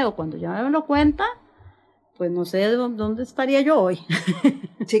carcajeo cuando ya me lo cuenta, pues no sé dónde estaría yo hoy.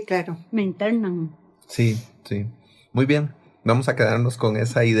 Sí, claro. Me internan. Sí. Muy bien, vamos a quedarnos con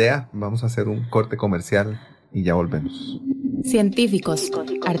esa idea, vamos a hacer un corte comercial y ya volvemos. Científicos,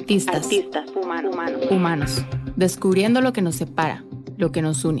 artistas, humanos, descubriendo lo que nos separa, lo que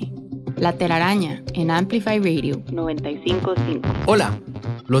nos une. La telaraña en Amplify Radio 95.5. Hola,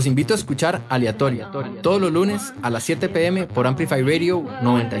 los invito a escuchar Aleatoria, todos los lunes a las 7 p.m. por Amplify Radio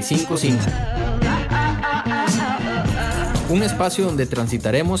 95.5. Un espacio donde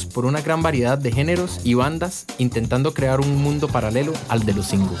transitaremos por una gran variedad de géneros y bandas, intentando crear un mundo paralelo al de los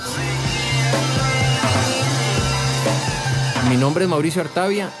singles. Mi nombre es Mauricio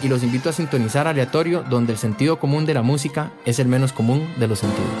Artavia y los invito a sintonizar Aleatorio, donde el sentido común de la música es el menos común de los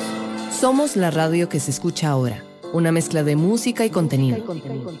sentidos. Somos la radio que se escucha ahora, una mezcla de música y contenido.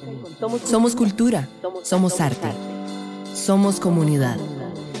 Somos cultura, somos arte, somos comunidad.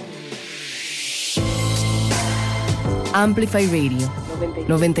 Amplify Radio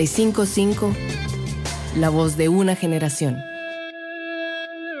 95.5, la voz de una generación.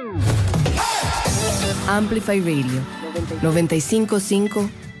 Amplify Radio 95.5,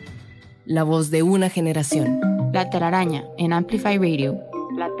 la voz de una generación. La telaraña en Amplify Radio.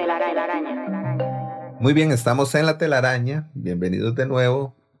 La telaraña. Muy bien, estamos en La Telaraña. Bienvenidos de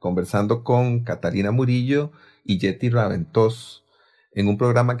nuevo, conversando con Catalina Murillo y Henriette Raventós en un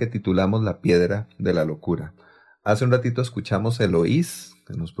programa que titulamos La piedra de la locura. Hace un ratito escuchamos Eloís,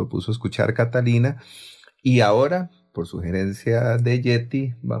 que nos propuso escuchar Catalina, y ahora, por sugerencia de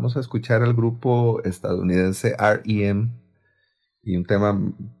Yeti, vamos a escuchar al grupo estadounidense R.E.M. y un tema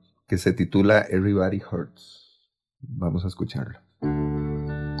que se titula Everybody Hurts. Vamos a escucharlo.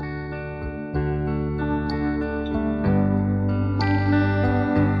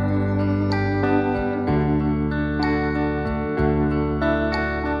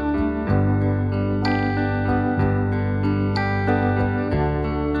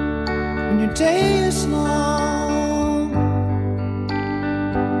 Day is long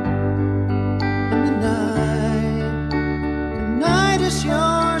and the night is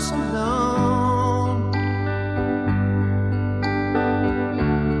yours alone.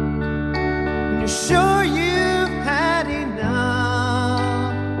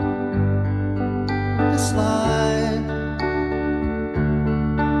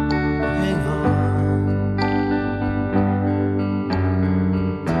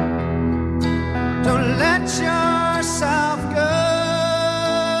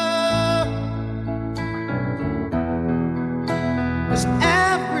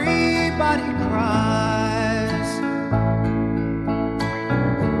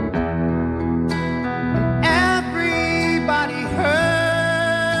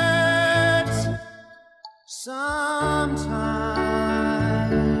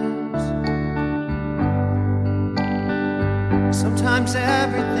 Sometimes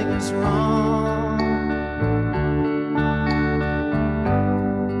everything is wrong.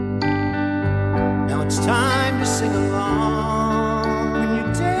 Now it's time to sing along. When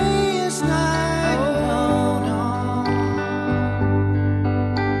your day is night, hold on,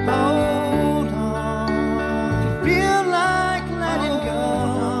 hold on. If you feel like letting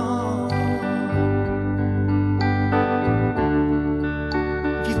go,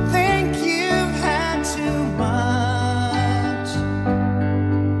 if you think you've had too much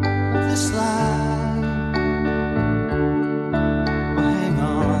of this life, well, hang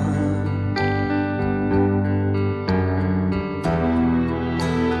on.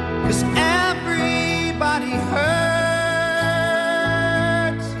 'Cause everybody hurts.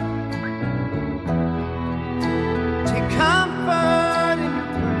 Take comfort in your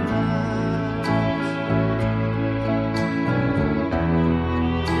prayers.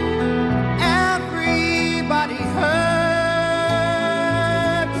 Everybody hurts.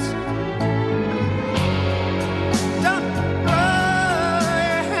 Don't throw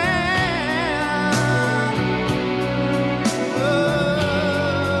your hand. Oh,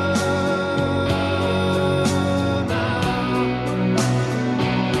 no.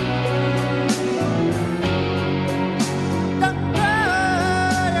 Don't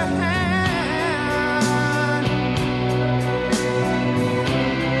throw your hand.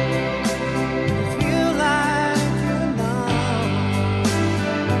 Feel like you're alone.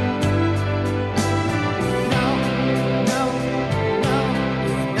 No, no, no,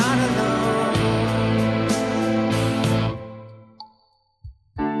 you're not alone.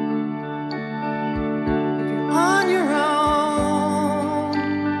 If you're on your own,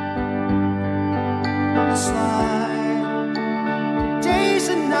 slide. Days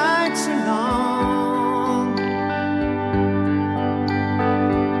and nights are long.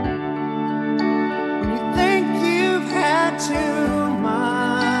 When you think you've had too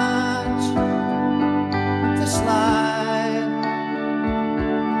much of this life,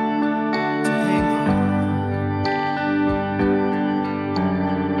 to hang on.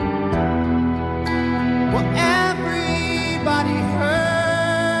 Well, everybody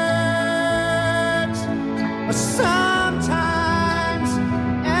hurts, but sometimes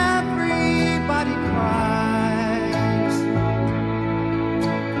everybody cries.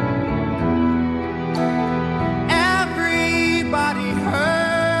 Everybody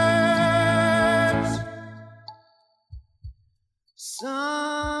hurts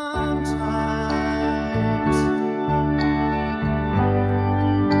sometimes.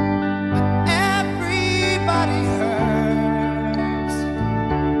 Everybody hurts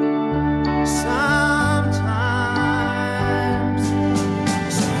sometimes.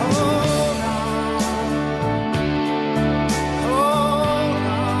 So hold on, hold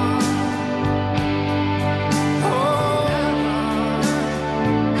on, hold on,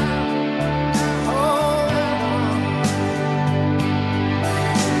 hold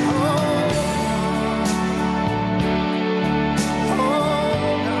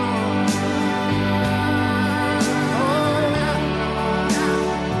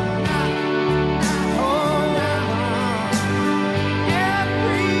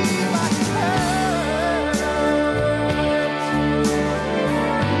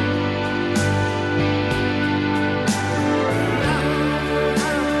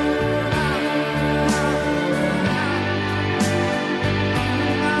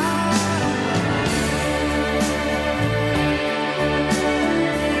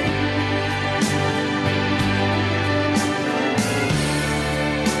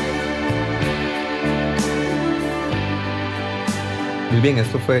Muy bien,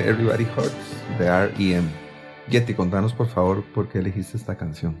 esto fue Everybody Hurts de R.E.M. Yeti, contanos por favor por qué elegiste esta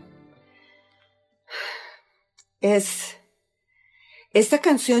canción. Esta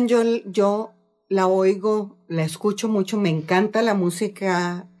canción yo la oigo, la escucho mucho, me encanta la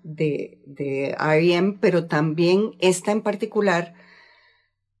música de R.E.M., pero también esta en particular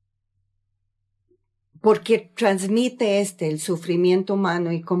porque transmite el sufrimiento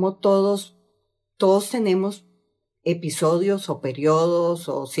humano y cómo todos tenemos episodios o periodos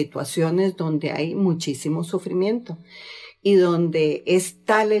o situaciones donde hay muchísimo sufrimiento y donde es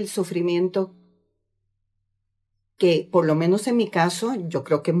tal el sufrimiento que, por lo menos en mi caso, yo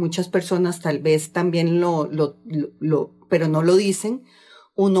creo que muchas personas tal vez también pero no lo dicen,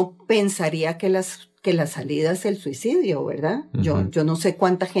 uno pensaría que la salida es el suicidio, ¿verdad? Uh-huh. Yo no sé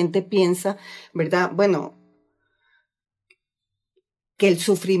cuánta gente piensa, ¿verdad? Bueno, que el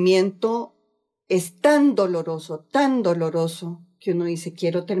sufrimiento es tan doloroso, que uno dice,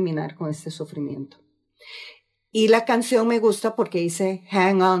 quiero terminar con este sufrimiento. Y la canción me gusta porque dice,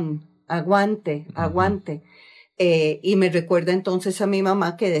 hang on, aguante, aguante. Y me recuerda entonces a mi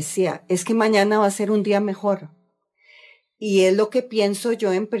mamá que decía, es que mañana va a ser un día mejor. Y es lo que pienso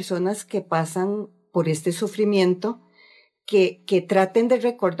yo en personas que pasan por este sufrimiento, que traten de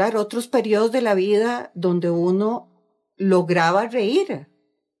recordar otros periodos de la vida donde uno lograba reír,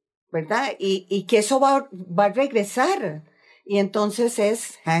 ¿verdad? Y que eso va a regresar. Y entonces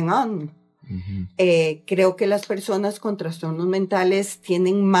es hang on. Creo que las personas con trastornos mentales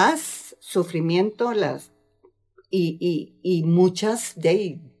tienen más sufrimiento, y muchas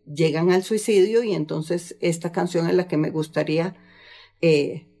llegan al suicidio, y entonces esta canción es la que me gustaría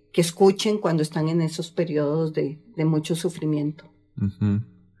que escuchen cuando están en esos periodos de mucho sufrimiento.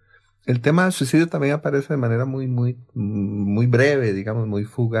 El tema del suicidio también aparece de manera muy, muy, muy breve, digamos, muy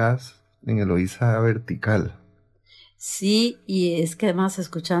fugaz en Eloísa Vertical. Sí, y es que además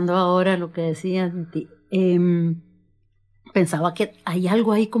escuchando ahora lo que decías, pensaba que hay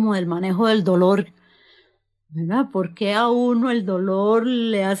algo ahí como del manejo del dolor, ¿verdad? Porque a uno el dolor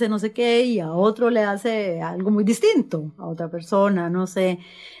le hace no sé qué y a otro le hace algo muy distinto, a otra persona, no sé.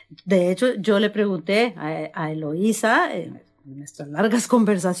 De hecho, yo le pregunté a Eloísa, en nuestras largas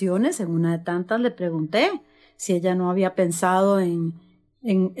conversaciones, en una de tantas le pregunté si ella no había pensado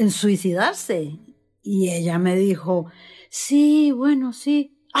en suicidarse. Y ella me dijo, sí, bueno,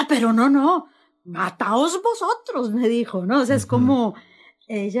 sí. Ah, pero no, mataos vosotros, me dijo, ¿no? O sea, es como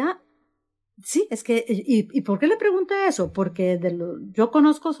ella, sí, es que, ¿y por qué le pregunté eso? Porque yo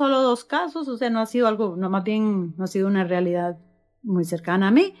conozco solo 2 casos, o sea, no ha sido algo, no, más bien no ha sido una realidad muy cercana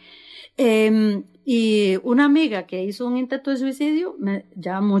a mí. Y una amiga que hizo un intento de suicidio,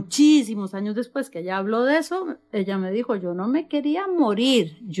 ya muchísimos años después que ella habló de eso, ella me dijo, yo no me quería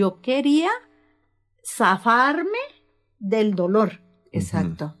morir, yo quería zafarme del dolor.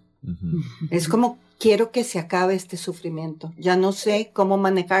 Exacto. Es como, quiero que se acabe este sufrimiento, ya no sé cómo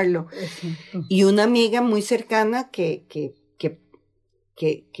manejarlo. Y una amiga muy cercana que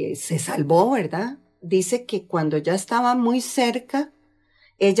se salvó, ¿verdad? Dice que cuando ya estaba muy cerca,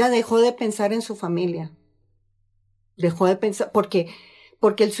 ella dejó de pensar en su familia. Dejó de pensar, porque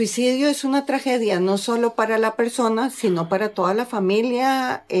el suicidio es una tragedia, no solo para la persona, sino para toda la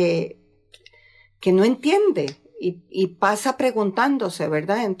familia, que no entiende y pasa preguntándose,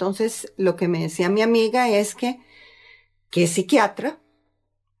 ¿verdad? Entonces, lo que me decía mi amiga es que es psiquiatra,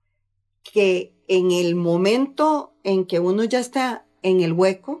 que en el momento en que uno ya está en el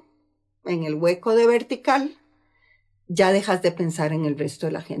hueco de vertical, ya dejas de pensar en el resto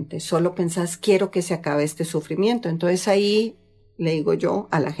de la gente, solo pensás, quiero que se acabe este sufrimiento. Entonces ahí le digo yo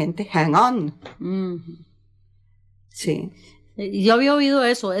a la gente, hang on. Sí. Yo había oído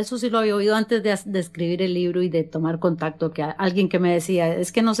eso sí lo había oído antes de escribir el libro y de tomar contacto, que alguien que me decía,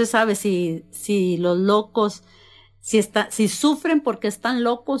 es que no se sabe si los locos, si sufren porque están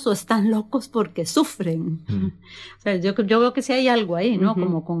locos o están locos porque sufren. O sea, yo veo que sí hay algo ahí, ¿no?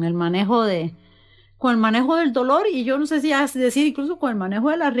 Como con el manejo del dolor, y yo no sé si decir incluso con el manejo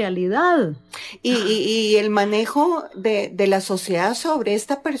de la realidad. Y el manejo de la sociedad sobre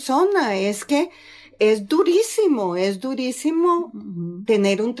esta persona, es que es durísimo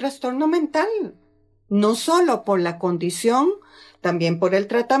tener un trastorno mental, no solo por la condición, también por el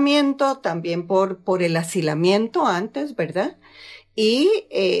tratamiento, también por el asilamiento antes, ¿verdad? Y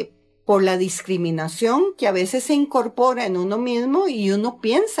por la discriminación que a veces se incorpora en uno mismo y uno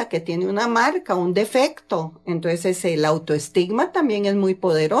piensa que tiene una marca, un defecto. Entonces el autoestigma también es muy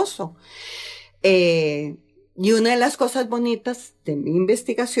poderoso. Y una de las cosas bonitas de mi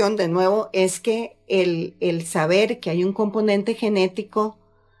investigación, de nuevo, es que el saber que hay un componente genético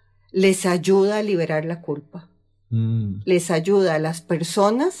les ayuda a liberar la culpa. Les ayuda a las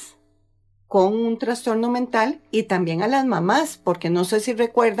personas con un trastorno mental y también a las mamás, porque no sé si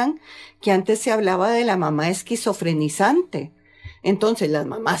recuerdan que antes se hablaba de la mamá esquizofrenizante. Entonces las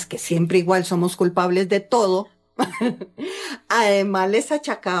mamás, que siempre igual somos culpables de todo, además les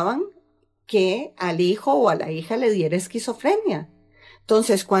achacaban que al hijo o a la hija le diera esquizofrenia.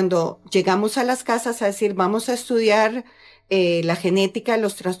 Entonces, cuando llegamos a las casas a decir, vamos a estudiar la genética de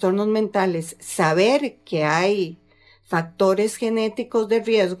los trastornos mentales, saber que hay factores genéticos de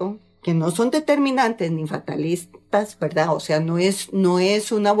riesgo que no son determinantes ni fatalistas, ¿verdad? O sea, no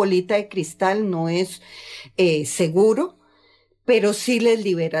es una bolita de cristal, no es seguro, pero sí les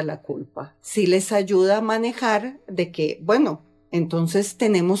libera la culpa, sí les ayuda a manejar de que, bueno, entonces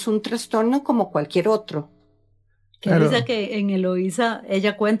tenemos un trastorno como cualquier otro. Que dice que en Eloísa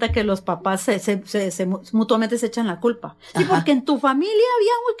ella cuenta que los papás mutuamente se echan la culpa. Sí, porque en tu familia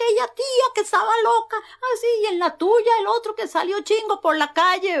había aquella tía que estaba loca, así, y en la tuya el otro que salió chingo por la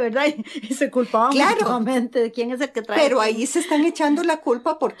calle, ¿verdad? Y se culpaban mutuamente de quién es el que trae. Pero ahí se están echando la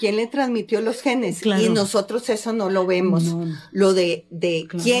culpa por quién le transmitió los genes. Claro. Y nosotros eso no lo vemos. No. Lo de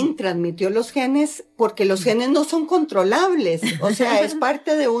claro. quién transmitió los genes, porque los genes no son controlables. O sea, es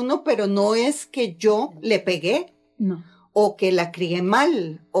parte de uno, pero no es que yo le pegué. No. O que la crié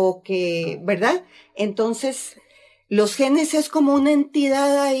mal, o que, ¿verdad? Entonces, los genes es como una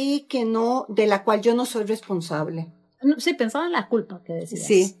entidad ahí de la cual yo no soy responsable. Sí, pensaba en la culpa que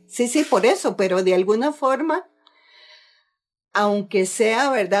decías. Sí, por eso, pero de alguna forma, aunque sea,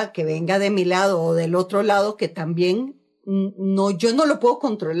 ¿verdad?, que venga de mi lado o del otro lado, que también, yo no lo puedo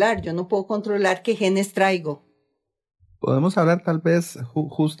controlar, yo no puedo controlar qué genes traigo. Podemos hablar tal vez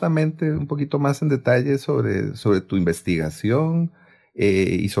justamente un poquito más en detalle sobre tu investigación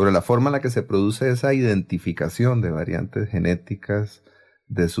y sobre la forma en la que se produce esa identificación de variantes genéticas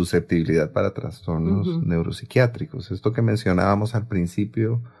de susceptibilidad para trastornos neuropsiquiátricos. Esto que mencionábamos al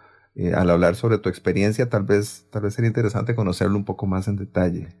principio, al hablar sobre tu experiencia, tal vez sería interesante conocerlo un poco más en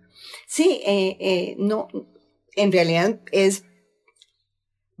detalle. Sí, no, en realidad es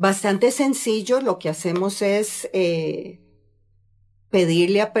bastante sencillo. Lo que hacemos es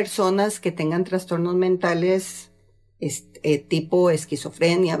pedirle a personas que tengan trastornos mentales tipo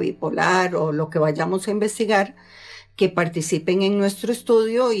esquizofrenia, bipolar o lo que vayamos a investigar, que participen en nuestro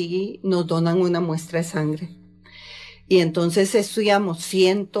estudio y nos donan una muestra de sangre. Y entonces estudiamos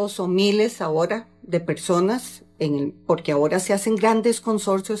cientos o miles ahora de personas, porque ahora se hacen grandes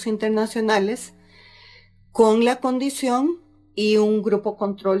consorcios internacionales con la condición y un grupo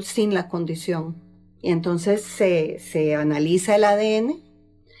control sin la condición. Y entonces se analiza el ADN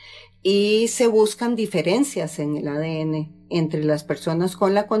y se buscan diferencias en el ADN entre las personas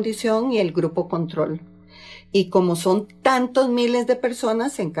con la condición y el grupo control. Y como son tantos miles de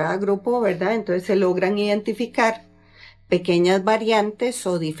personas en cada grupo, ¿verdad?, entonces se logran identificar pequeñas variantes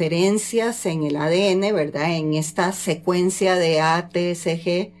o diferencias en el ADN, ¿verdad?, en esta secuencia de A, T, C,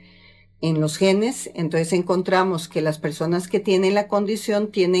 G, en los genes. Entonces encontramos que las personas que tienen la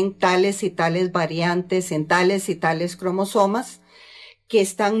condición tienen tales y tales variantes en tales y tales cromosomas que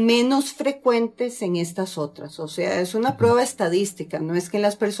están menos frecuentes en estas otras. O sea, es una prueba estadística, no es que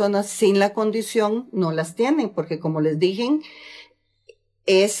las personas sin la condición no las tienen, porque como les dije,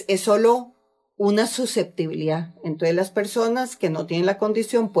 es solo una susceptibilidad. Entonces las personas que no tienen la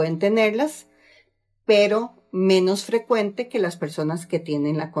condición pueden tenerlas, pero menos frecuente que las personas que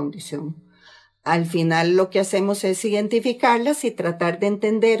tienen la condición. Al final lo que hacemos es identificarlas y tratar de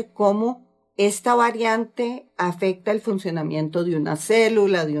entender cómo esta variante afecta el funcionamiento de una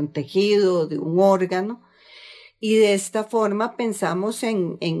célula, de un tejido, de un órgano, y de esta forma pensamos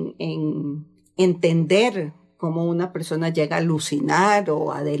en entender cómo una persona llega a alucinar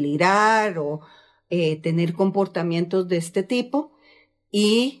o a delirar o tener comportamientos de este tipo,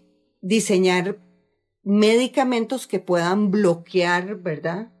 y diseñar medicamentos que puedan bloquear,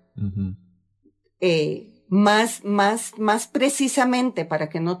 ¿verdad? Más precisamente para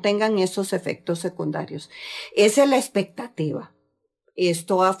que no tengan esos efectos secundarios. Esa es la expectativa.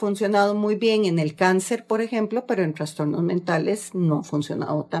 Esto ha funcionado muy bien en el cáncer, por ejemplo, pero en trastornos mentales no ha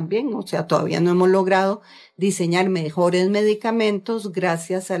funcionado tan bien. O sea, todavía no hemos logrado diseñar mejores medicamentos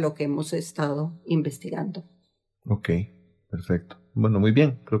gracias a lo que hemos estado investigando. Ok, perfecto. Bueno, muy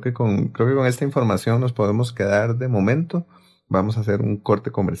bien. Creo que con esta información nos podemos quedar de momento. Vamos a hacer un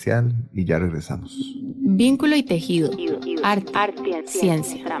corte comercial y ya regresamos. Vínculo y tejido, arte,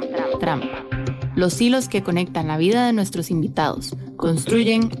 ciencia, trama. Los hilos que conectan la vida de nuestros invitados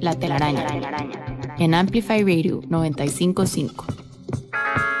construyen la telaraña. En Amplify Radio 95.5.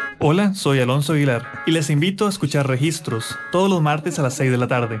 Hola, soy Alonso Aguilar y les invito a escuchar Registros todos los martes a las 6 de la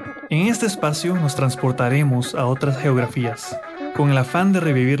tarde. En este espacio nos transportaremos a otras geografías, con el afán de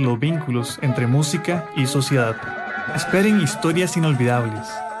revivir los vínculos entre música y sociedad. Esperen historias inolvidables,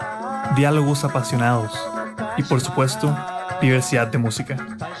 diálogos apasionados y, por supuesto, diversidad de música.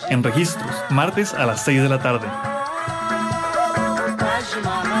 En Registros, martes a las 6 de la tarde.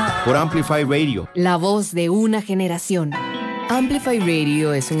 Por Amplify Radio. La voz de una generación. Amplify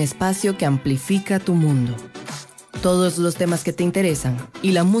Radio es un espacio que amplifica tu mundo. Todos los temas que te interesan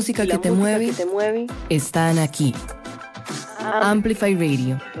y la música que te mueve están aquí. Amplify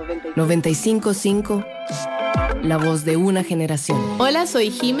Radio 95.5. La voz de una generación. Hola, soy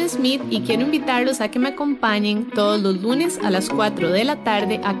Jim Smith y quiero invitarlos a que me acompañen todos los lunes a las 4 de la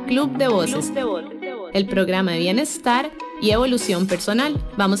tarde a Club de Voces, el programa de bienestar y evolución personal.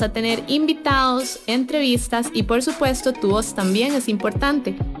 Vamos a tener invitados, entrevistas y por supuesto tu voz también es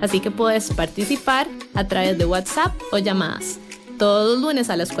importante, así que puedes participar a través de WhatsApp o llamadas. Todos los lunes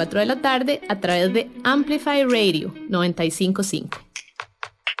a las 4 de la tarde a través de Amplify Radio 95.5.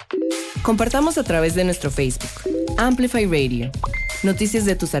 Compartamos a través de nuestro Facebook, Amplify Radio. Noticias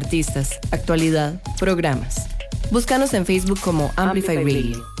de tus artistas, actualidad, programas. Búscanos en Facebook como Amplify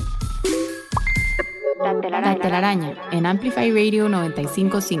Radio. La telaraña en Amplify Radio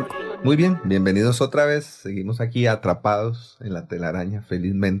 95.5. Muy bien, bienvenidos otra vez. Seguimos aquí atrapados en la telaraña,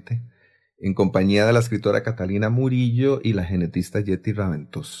 felizmente, en compañía de la escritora Catalina Murillo y la genetista Henriette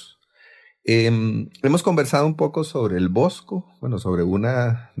Raventós. Hemos conversado un poco sobre el Bosco, sobre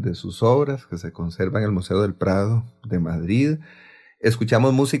una de sus obras que se conserva en el Museo del Prado de Madrid.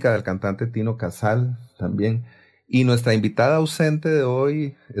 Escuchamos música del cantante Tino Casal también. Y nuestra invitada ausente de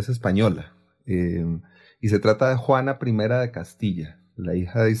hoy es española. Y se trata de Juana I de Castilla, la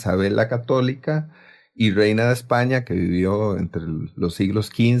hija de Isabel la Católica y reina de España que vivió entre los siglos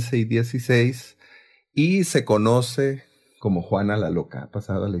XV y XVI y se conoce como Juana la Loca, ha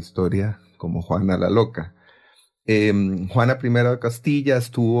pasado a la historia como Juana la Loca. Juana I de Castilla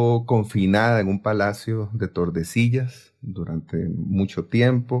estuvo confinada en un palacio de Tordesillas durante mucho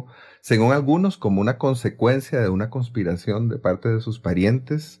tiempo, según algunos como una consecuencia de una conspiración de parte de sus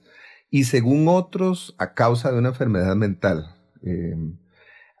parientes y según otros a causa de una enfermedad mental.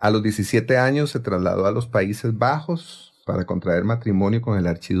 A los 17 años se trasladó a los Países Bajos para contraer matrimonio con el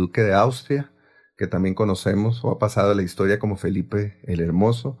archiduque de Austria, que también conocemos o ha pasado a la historia como Felipe el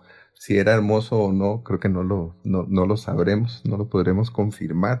Hermoso. Si era hermoso o no, creo que no lo sabremos, no lo podremos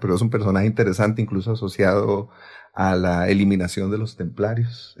confirmar, pero es un personaje interesante, incluso asociado a la eliminación de los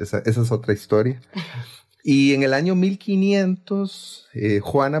templarios. Esa es otra historia. Y en el año 1500,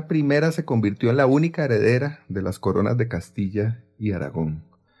 Juana I se convirtió en la única heredera de las coronas de Castilla y Aragón.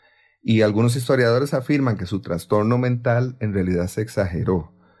 Y algunos historiadores afirman que su trastorno mental en realidad se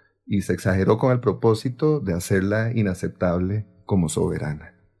exageró, y se exageró con el propósito de hacerla inaceptable como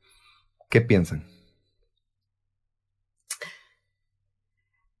soberana. ¿Qué piensan?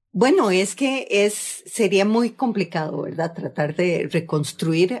 Bueno, es que sería muy complicado, ¿verdad? Tratar de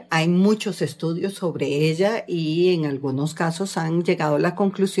reconstruir. Hay muchos estudios sobre ella y en algunos casos han llegado a la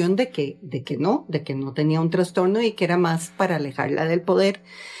conclusión de que no tenía un trastorno y que era más para alejarla del poder.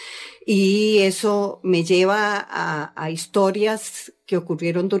 Y eso me lleva a historias que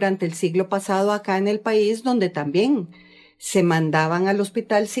ocurrieron durante el siglo pasado acá en el país, donde también se mandaban al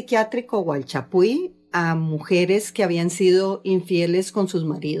hospital psiquiátrico o al Chapuy a mujeres que habían sido infieles con sus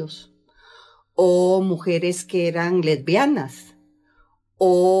maridos, o mujeres que eran lesbianas,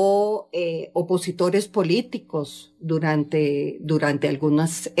 o opositores políticos durante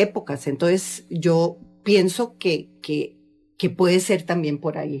algunas épocas. Entonces yo pienso que puede ser también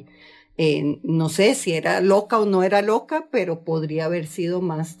por ahí. No sé si era loca o no era loca, pero podría haber sido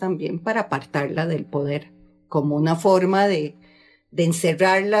más también para apartarla del poder, como una forma de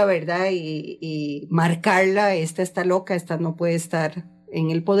encerrarla, ¿verdad? Y marcarla, esta está loca, esta no puede estar en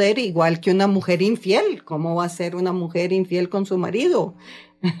el poder, igual que una mujer infiel. ¿Cómo va a ser una mujer infiel con su marido?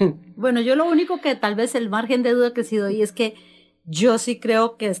 Bueno, yo lo único que tal vez el margen de duda que sí doy es que yo sí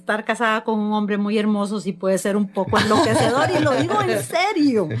creo que estar casada con un hombre muy hermoso sí puede ser un poco enloquecedor, y lo digo en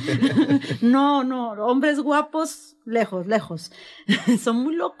serio. No, hombres guapos, lejos, son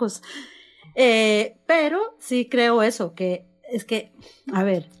muy locos. Pero sí creo eso, que es que, a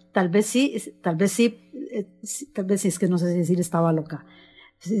ver, tal vez sí, es que no sé si decir estaba loca,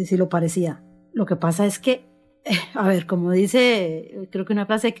 si lo parecía. Lo que pasa es que, a ver, como dice, creo que una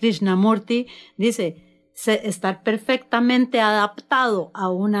frase de Krishnamurti, dice, estar perfectamente adaptado a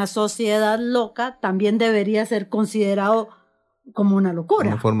una sociedad loca también debería ser considerado como una locura.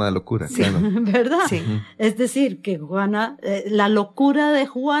 Una forma de locura, sí, claro. ¿Verdad? Sí. Es decir, que Juana, la locura de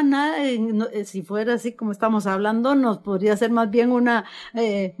Juana, si fuera así como estamos hablando, nos podría ser más bien una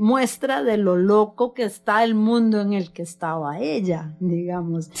muestra de lo loco que está el mundo en el que estaba ella,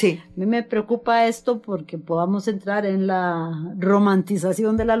 digamos. Sí. A mí me preocupa esto porque podamos entrar en la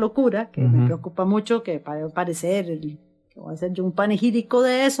romantización de la locura, que me preocupa mucho, que va a parecer, que voy a hacer yo un panegírico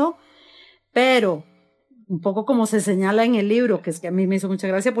de eso, pero un poco como se señala en el libro, que es que a mí me hizo mucha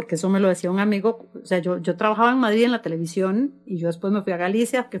gracia porque eso me lo decía un amigo. O sea, yo trabajaba en Madrid en la televisión y yo después me fui a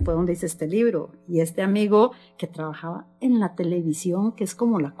Galicia, que fue donde hice este libro, y este amigo que trabajaba en la televisión, que es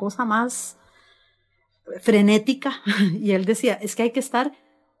como la cosa más frenética, y él decía, es que hay que estar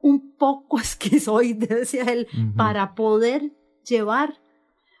un poco esquizoide, decía él, para poder llevar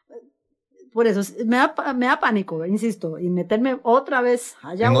por eso me da pánico, insisto, y meterme otra vez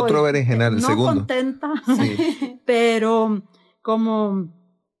allá en voy, otro berenjenal, el no segundo. Contenta, sí. Pero como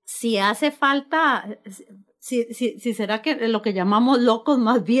si hace falta, si será que lo que llamamos locos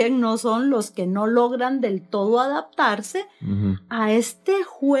más bien no son los que no logran del todo adaptarse a este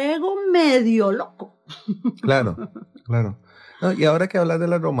juego medio loco. Claro. No, y ahora que hablas de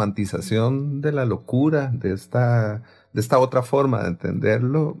la romantización de la locura, de esta otra forma de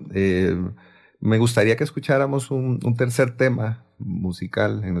entenderlo, me gustaría que escucháramos un tercer tema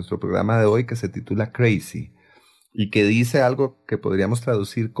musical en nuestro programa de hoy que se titula Crazy y que dice algo que podríamos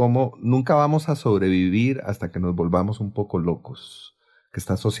traducir como nunca vamos a sobrevivir hasta que nos volvamos un poco locos, que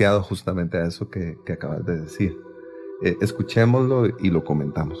está asociado justamente a eso que acabas de decir. Escuchémoslo y lo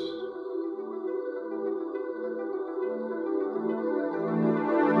comentamos.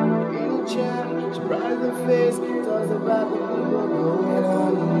 Face, talks about the people going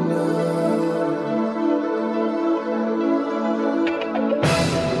under.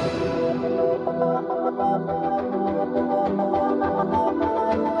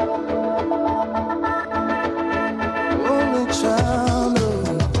 Only child.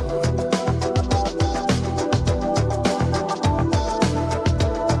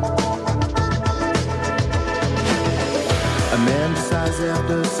 A man decides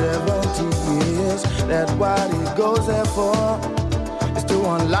after 70 years that what he goes there for is to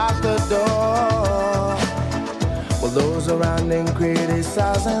unlock the door. Well, those around him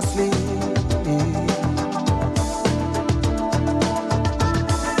criticize and sleep.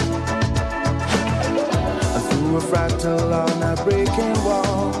 And through a fractal on a breaking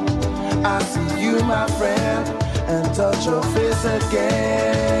wall, I see you, my friend, and touch your face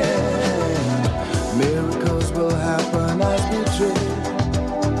again. Miracles will happen as we dream.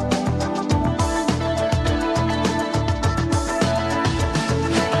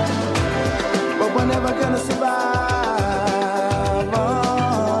 We're never gonna survive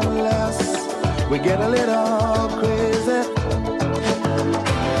unless we get a little crazy.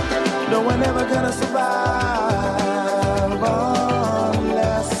 No, we're never gonna survive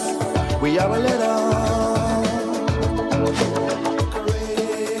unless we are a little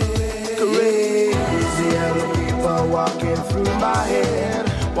crazy. Other people walking through my head.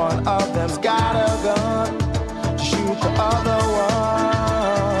 One of them's got a gun to shoot the other one.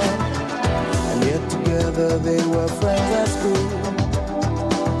 Together they were friends at school.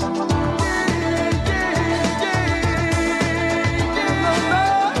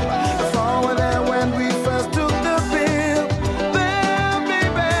 The fall were there when we first took the pill. They'll be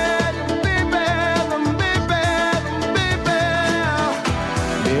bad, be bad, be bad, be bad.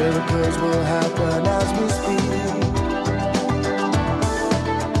 Miracles will happen as we speak.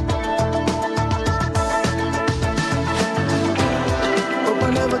 But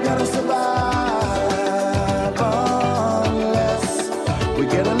we're never gonna survive.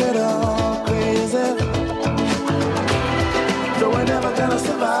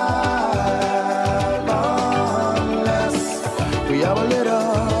 Survive unless we are a little.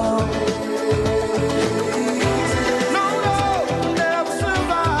 No, never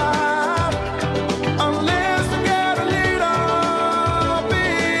survive unless we get a little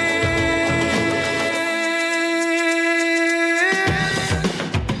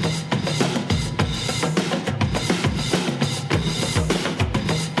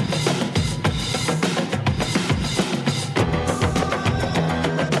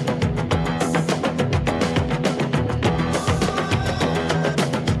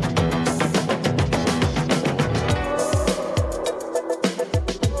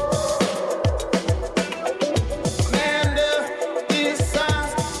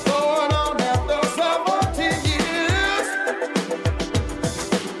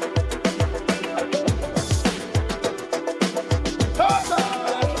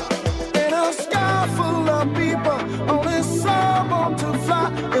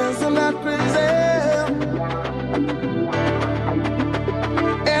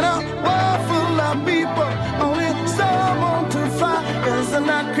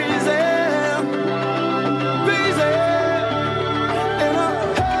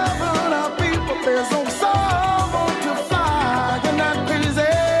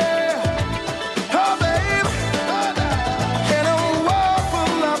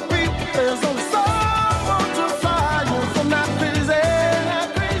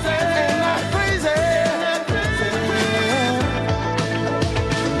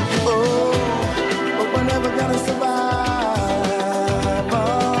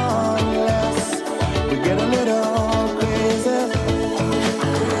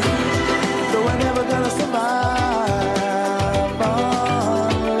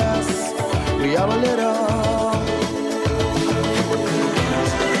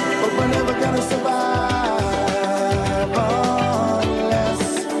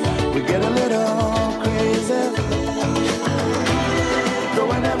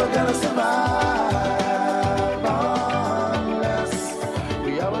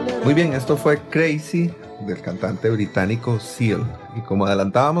Muy bien, esto fue Crazy del cantante británico Seal. Y como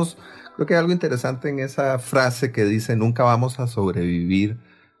adelantábamos, creo que hay algo interesante en esa frase que dice: nunca vamos a sobrevivir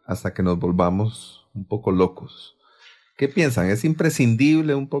hasta que nos volvamos un poco locos. ¿Qué piensan? ¿Es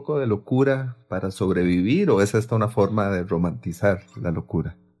imprescindible un poco de locura para sobrevivir o es esta una forma de romantizar la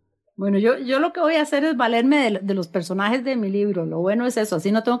locura? Bueno, yo lo que voy a hacer es valerme de los personajes de mi libro. Lo bueno es eso,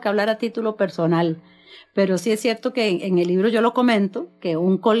 así no tengo que hablar a título personal. Pero sí es cierto que en el libro yo lo comento, que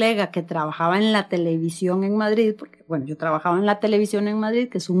un colega que trabajaba en la televisión en Madrid, porque bueno, yo trabajaba en la televisión en Madrid,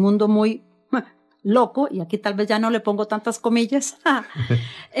 que es un mundo muy loco, y aquí tal vez ya no le pongo tantas comillas,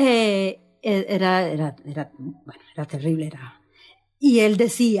 era terrible. Y él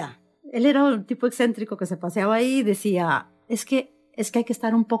decía, él era un tipo excéntrico que se paseaba ahí y decía, es que hay que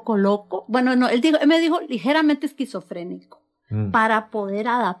estar un poco loco. Bueno, no, él me dijo ligeramente esquizofrénico para poder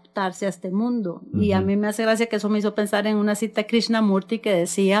adaptarse a este mundo. Y a mí me hace gracia que eso me hizo pensar en una cita de Krishnamurti que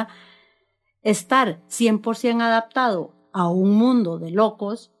decía, estar 100% adaptado a un mundo de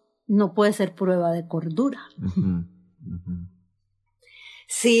locos no puede ser prueba de cordura.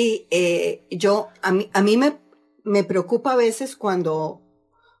 Sí, a mí me preocupa a veces cuando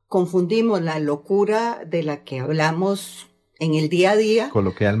confundimos la locura de la que hablamos en el día a día,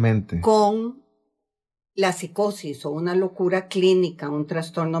 coloquialmente, con la psicosis o una locura clínica, un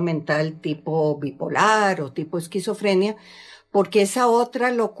trastorno mental tipo bipolar o tipo esquizofrenia, porque esa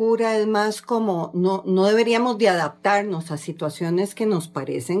otra locura es más como, no deberíamos de adaptarnos a situaciones que nos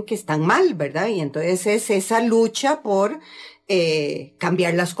parecen que están mal, ¿verdad? Y entonces es esa lucha por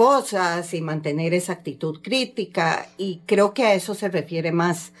cambiar las cosas y mantener esa actitud crítica, y creo que a eso se refiere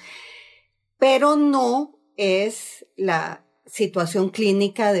más. Pero no es la situación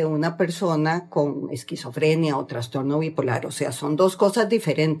clínica de una persona con esquizofrenia o trastorno bipolar. O sea, son dos cosas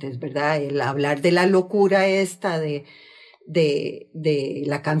diferentes, ¿verdad? El hablar de la locura esta de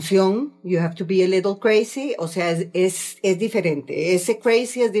la canción You Have to Be a Little Crazy, o sea, es diferente. Ese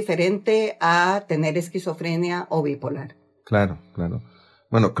crazy es diferente a tener esquizofrenia o bipolar. Claro.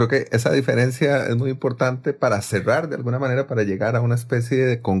 Bueno, creo que esa diferencia es muy importante para cerrar de alguna manera, para llegar a una especie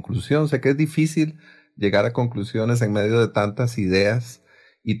de conclusión. Sé que es difícil llegar a conclusiones en medio de tantas ideas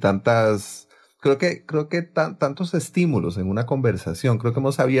y tantas, creo que tantos estímulos en una conversación. Creo que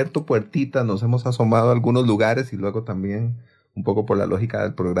hemos abierto puertitas, nos hemos asomado a algunos lugares y luego también, un poco por la lógica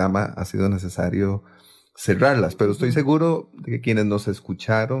del programa, ha sido necesario cerrarlas. Pero estoy seguro de que quienes nos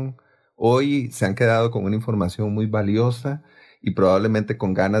escucharon hoy se han quedado con una información muy valiosa y probablemente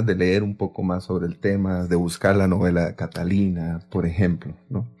con ganas de leer un poco más sobre el tema, de buscar la novela de Catalina, por ejemplo,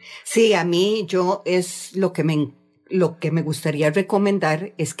 ¿no? Sí, a mí es lo que me gustaría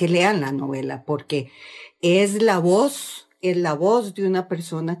recomendar es que lean la novela, porque es la voz de una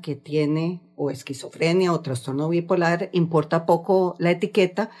persona que tiene o esquizofrenia o trastorno bipolar, importa poco la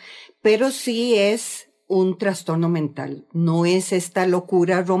etiqueta, pero sí es un trastorno mental. No es esta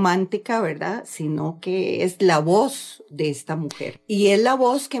locura romántica, ¿verdad? Sino que es la voz de esta mujer. Y es la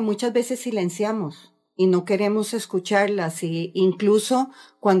voz que muchas veces silenciamos y no queremos escucharlas. Y incluso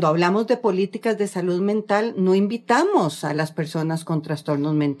cuando hablamos de políticas de salud mental, no invitamos a las personas con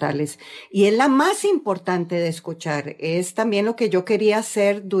trastornos mentales. Y es la más importante de escuchar. Es también lo que yo quería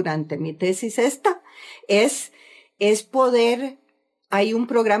hacer durante mi tesis es poder. Hay un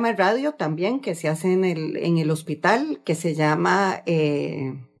programa de radio también que se hace en el hospital que se llama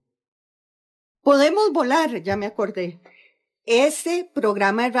Podemos Volar, ya me acordé. Ese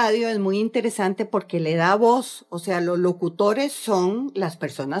programa de radio es muy interesante porque le da voz, o sea, los locutores son las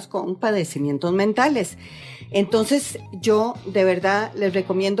personas con padecimientos mentales. Entonces, yo de verdad les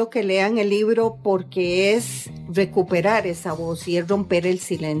recomiendo que lean el libro porque es recuperar esa voz y es romper el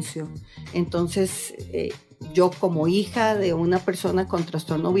silencio. Entonces, yo como hija de una persona con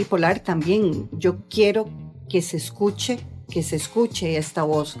trastorno bipolar también, yo quiero que se escuche esta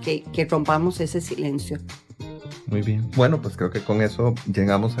voz, que rompamos ese silencio. Muy bien. Bueno, pues creo que con eso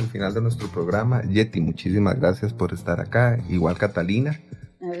llegamos al final de nuestro programa. Yeti, muchísimas gracias por estar acá. Igual Catalina.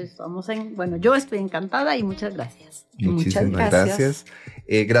 Yo estoy encantada y muchas gracias. Muchísimas gracias.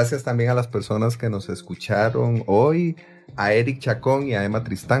 Gracias también a las personas que nos escucharon hoy, a Eric Chacón y a Emma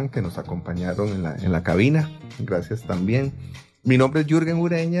Tristán que nos acompañaron en la cabina. Gracias también. Mi nombre es Jürgen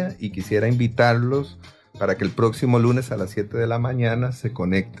Ureña y quisiera invitarlos para que el próximo lunes a las 7 de la mañana se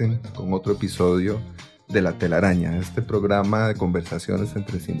conecten con otro episodio de La Telaraña, este programa de conversaciones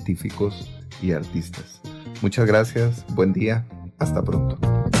entre científicos y artistas. Muchas gracias, buen día, hasta pronto.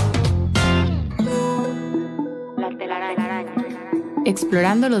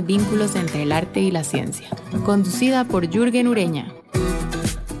 Explorando los vínculos entre el arte y la ciencia, conducida por Jürgen Ureña.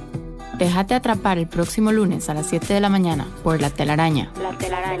 Déjate atrapar el próximo lunes a las 7 de la mañana por La Telaraña.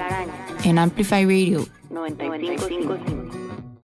 en Amplify Radio 95.5.